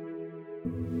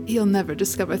 you'll never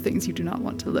discover things you do not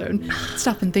want to learn.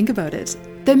 Stop and think about it.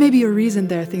 There may be a reason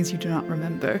there are things you do not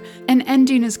remember. An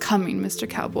ending is coming, Mr.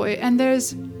 Cowboy, and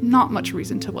there's not much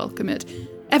reason to welcome it.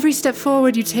 Every step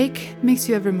forward you take makes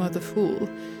you ever more the fool.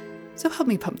 So help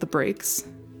me pump the brakes.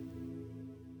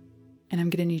 And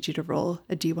I'm going to need you to roll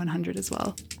a D100 as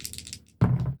well.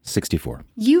 64.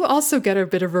 You also get a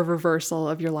bit of a reversal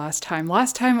of your last time.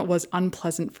 Last time it was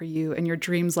unpleasant for you, and your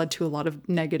dreams led to a lot of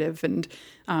negative and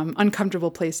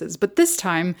uncomfortable places. But this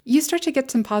time, you start to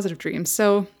get some positive dreams.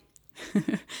 So,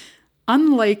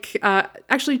 unlike,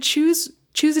 actually choose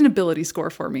an ability score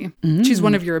for me. Choose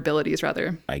one of your abilities,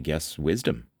 rather. I guess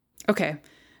wisdom. Okay.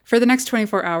 For the next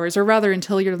 24 hours, or rather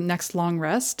until your next long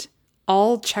rest,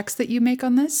 all checks that you make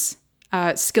on this,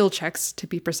 skill checks to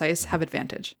be precise, have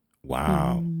advantage.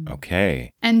 Wow.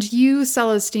 Okay. And you,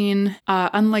 Celestine,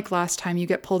 unlike last time, you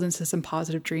get pulled into some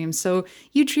positive dreams. So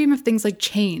you dream of things like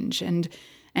change and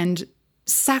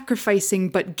sacrificing,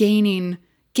 but gaining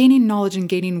knowledge and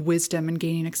gaining wisdom and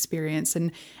gaining experience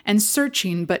and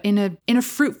searching, but in a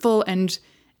fruitful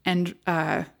and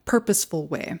purposeful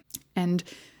way. And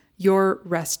your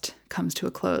rest comes to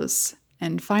a close.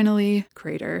 And finally,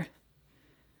 Crater,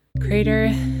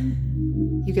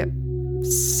 you get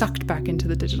sucked back into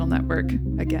the digital network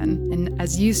again. And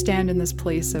as you stand in this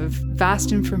place of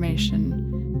vast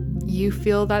information, you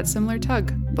feel that similar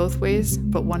tug both ways,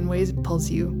 but one way pulls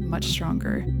you much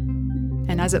stronger.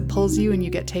 And as it pulls you and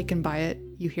you get taken by it,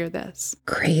 you hear this.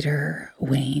 Crater,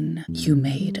 Wayne, you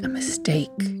made a mistake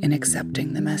in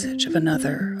accepting the message of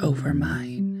another over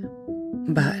mine.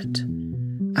 But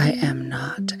I am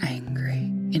not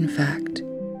angry. In fact,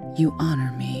 you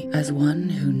honor me as one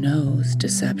who knows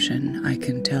deception. I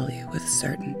can tell you with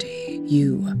certainty,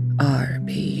 you are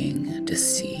being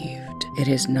deceived. It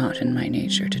is not in my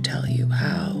nature to tell you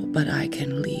how, but I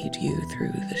can lead you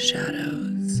through the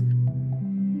shadows.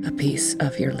 A piece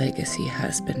of your legacy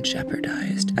has been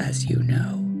jeopardized, as you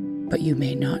know, but you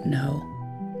may not know.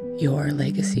 Your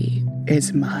legacy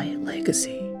is my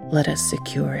legacy. Let us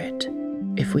secure it.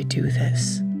 If we do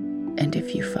this, and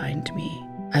if you find me,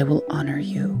 I will honor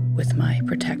you with my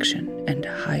protection and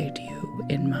hide you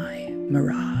in my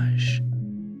mirage.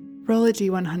 Roll a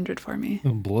D100 for me.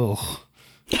 Oh, blow.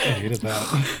 I hated that.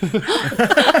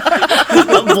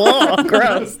 Blah,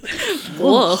 gross.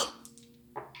 Whoa.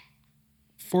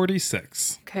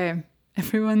 46. Okay.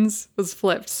 Everyone's was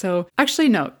flipped. So actually,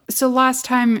 no. So last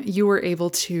time you were able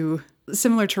to,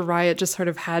 similar to Riot, just sort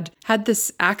of had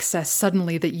this access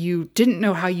suddenly that you didn't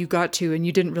know how you got to and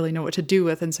you didn't really know what to do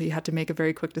with. And so you had to make a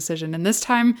very quick decision. And this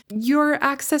time your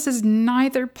access is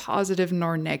neither positive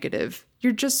nor negative.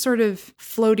 You're just sort of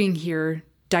floating here,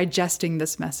 digesting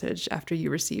this message after you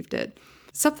received it.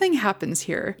 Something happens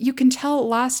here. You can tell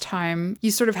last time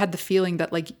you sort of had the feeling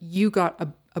that like you got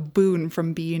a boon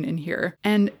from being in here.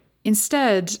 And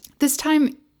instead, this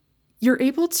time you're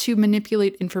able to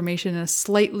manipulate information in a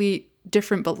slightly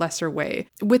different but lesser way.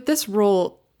 With this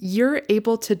roll, you're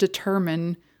able to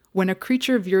determine when a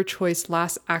creature of your choice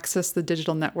last accessed the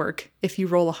digital network if you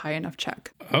roll a high enough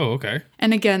check. Oh, okay.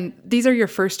 And again, these are your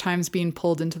first times being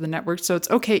pulled into the network, so it's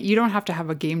okay. You don't have to have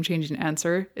a game-changing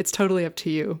answer. It's totally up to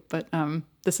you, but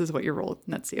this is what your roll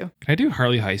nets you. Can I do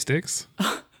Harley high stakes?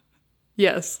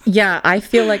 Yes. Yeah, I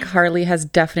feel like Harley has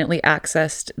definitely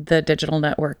accessed the digital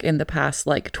network in the past,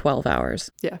 12 hours.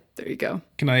 Yeah, there you go.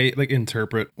 Can I,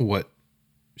 interpret what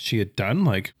she had done?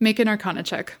 Make an Arcana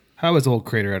check. How is old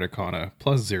Crater at Arcana?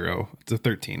 +0. It's a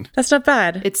 13. That's not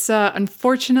bad. It's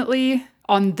unfortunately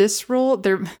on this roll,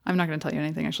 I'm not going to tell you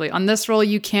anything actually. On this roll,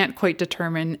 you can't quite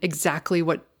determine exactly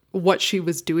what she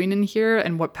was doing in here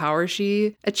and what power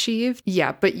she achieved.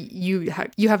 Yeah, but you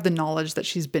have the knowledge that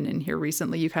she's been in here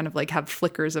recently. You kind of have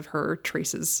flickers of her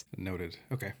traces. Noted.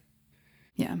 Okay.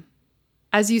 Yeah.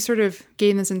 As you sort of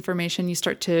gain this information, you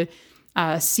start to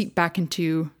seep back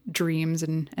into dreams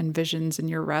and visions in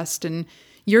your rest. And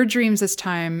your dreams this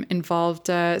time involved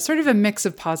sort of a mix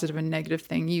of positive and negative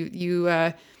thing.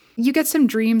 You get some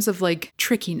dreams of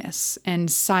trickiness and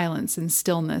silence and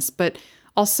stillness, but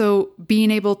also being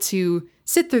able to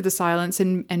sit through the silence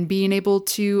and being able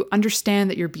to understand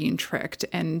that you're being tricked.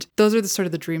 And those are the sort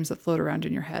of the dreams that float around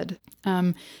in your head.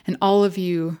 And all of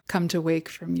you come to wake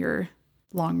from your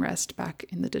long rest back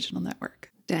in the digital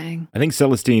network. Dang. I think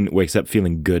Celestine wakes up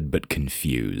feeling good but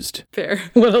confused. Fair.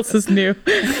 What else is new?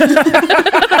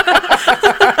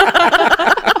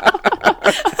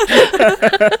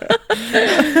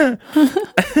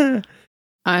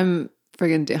 I'm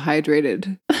friggin'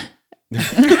 dehydrated.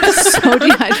 So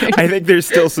dehydrated. I think there's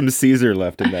still some Caesar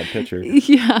left in that pitcher.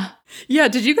 Yeah. Yeah,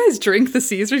 did you guys drink the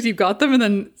Caesars? You got them and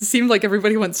then it seemed like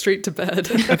everybody went straight to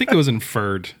bed. I think it was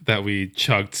inferred that we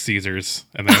chugged Caesars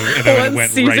and then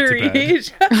went Caesar right to bed.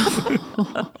 each.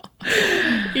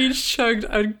 Each chugged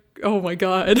oh my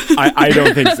god. I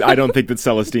don't think that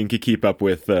Celestine could keep up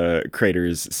with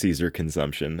Crater's Caesar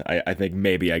consumption. I think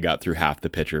maybe I got through half the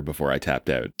pitcher before I tapped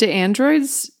out. Do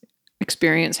androids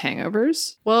experience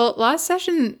hangovers? Well, last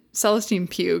session Celestine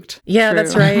puked. Yeah, True.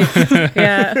 that's right.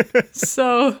 Yeah.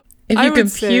 So If I you can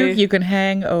would say- puke, you can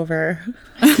hang over.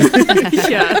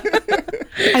 Yeah.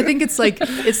 I think it's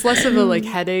less of a like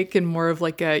headache and more of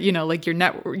like a, like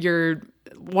your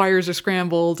wires are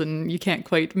scrambled and you can't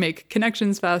quite make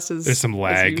connections fast as There's some as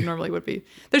lag. you normally would be.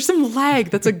 There's some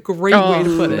lag. That's a great way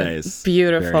to put it. Nice.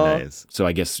 Beautiful. Very nice. So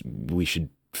I guess we should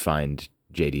find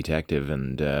J Detective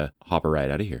and hop her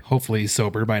right out of here. Hopefully he's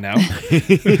sober by now.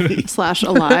 /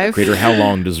 alive. Crater, how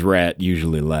long does Rat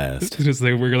usually last? Just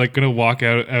like we're like gonna walk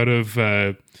out of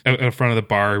front of the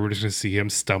bar. We're just gonna see him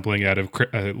stumbling out of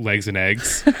legs and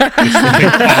eggs, just like,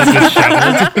 all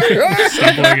disheveled,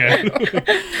 stumbling out.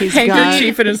 He's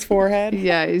Handkerchief in his forehead.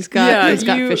 Yeah, he's got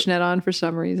you- fishnet on for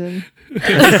some reason.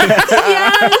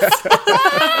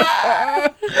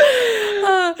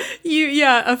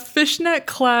 A fishnet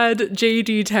clad J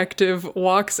Detective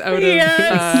walks out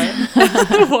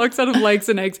of walks out of legs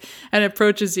and eggs and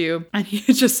approaches you, and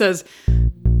he just says,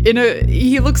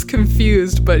 he looks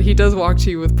confused, but he does walk to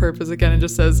you with purpose again and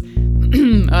just says,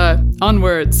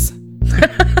 onwards.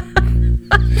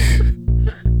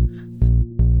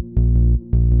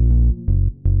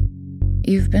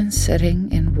 You've been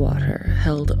sitting in water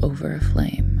held over a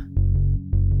flame.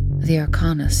 The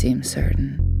arcana seem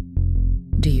certain.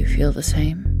 Do you feel the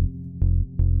same?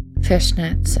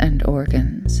 Fishnets and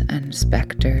organs and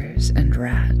specters and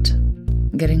rat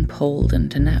getting pulled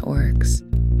into networks.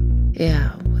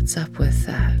 Yeah, what's up with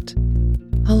that?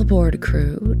 All aboard,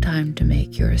 crew. Time to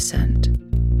make your ascent.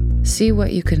 See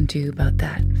what you can do about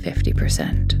that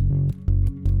 50%.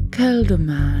 Quel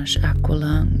dommage,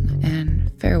 Aqualung, and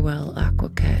farewell,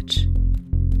 Aquacatch.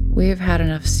 We've had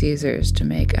enough Caesars to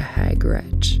make a hag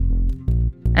wretch.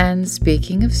 And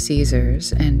speaking of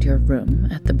Caesars and your room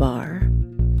at the bar,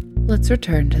 let's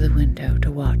return to the window to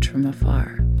watch from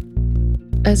afar.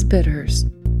 As Bitters,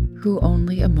 who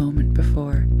only a moment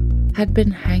before had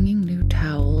been hanging new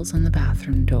towels on the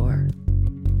bathroom door,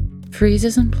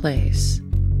 freezes in place,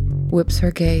 whips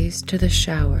her gaze to the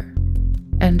shower,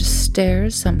 and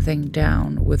stares something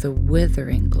down with a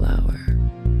withering glower.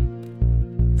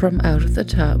 From out of the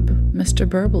tub, Mr.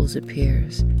 Burbles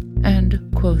appears, and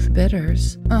quoth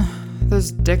Bitters,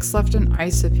 There's dicks left in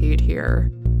Isopede here.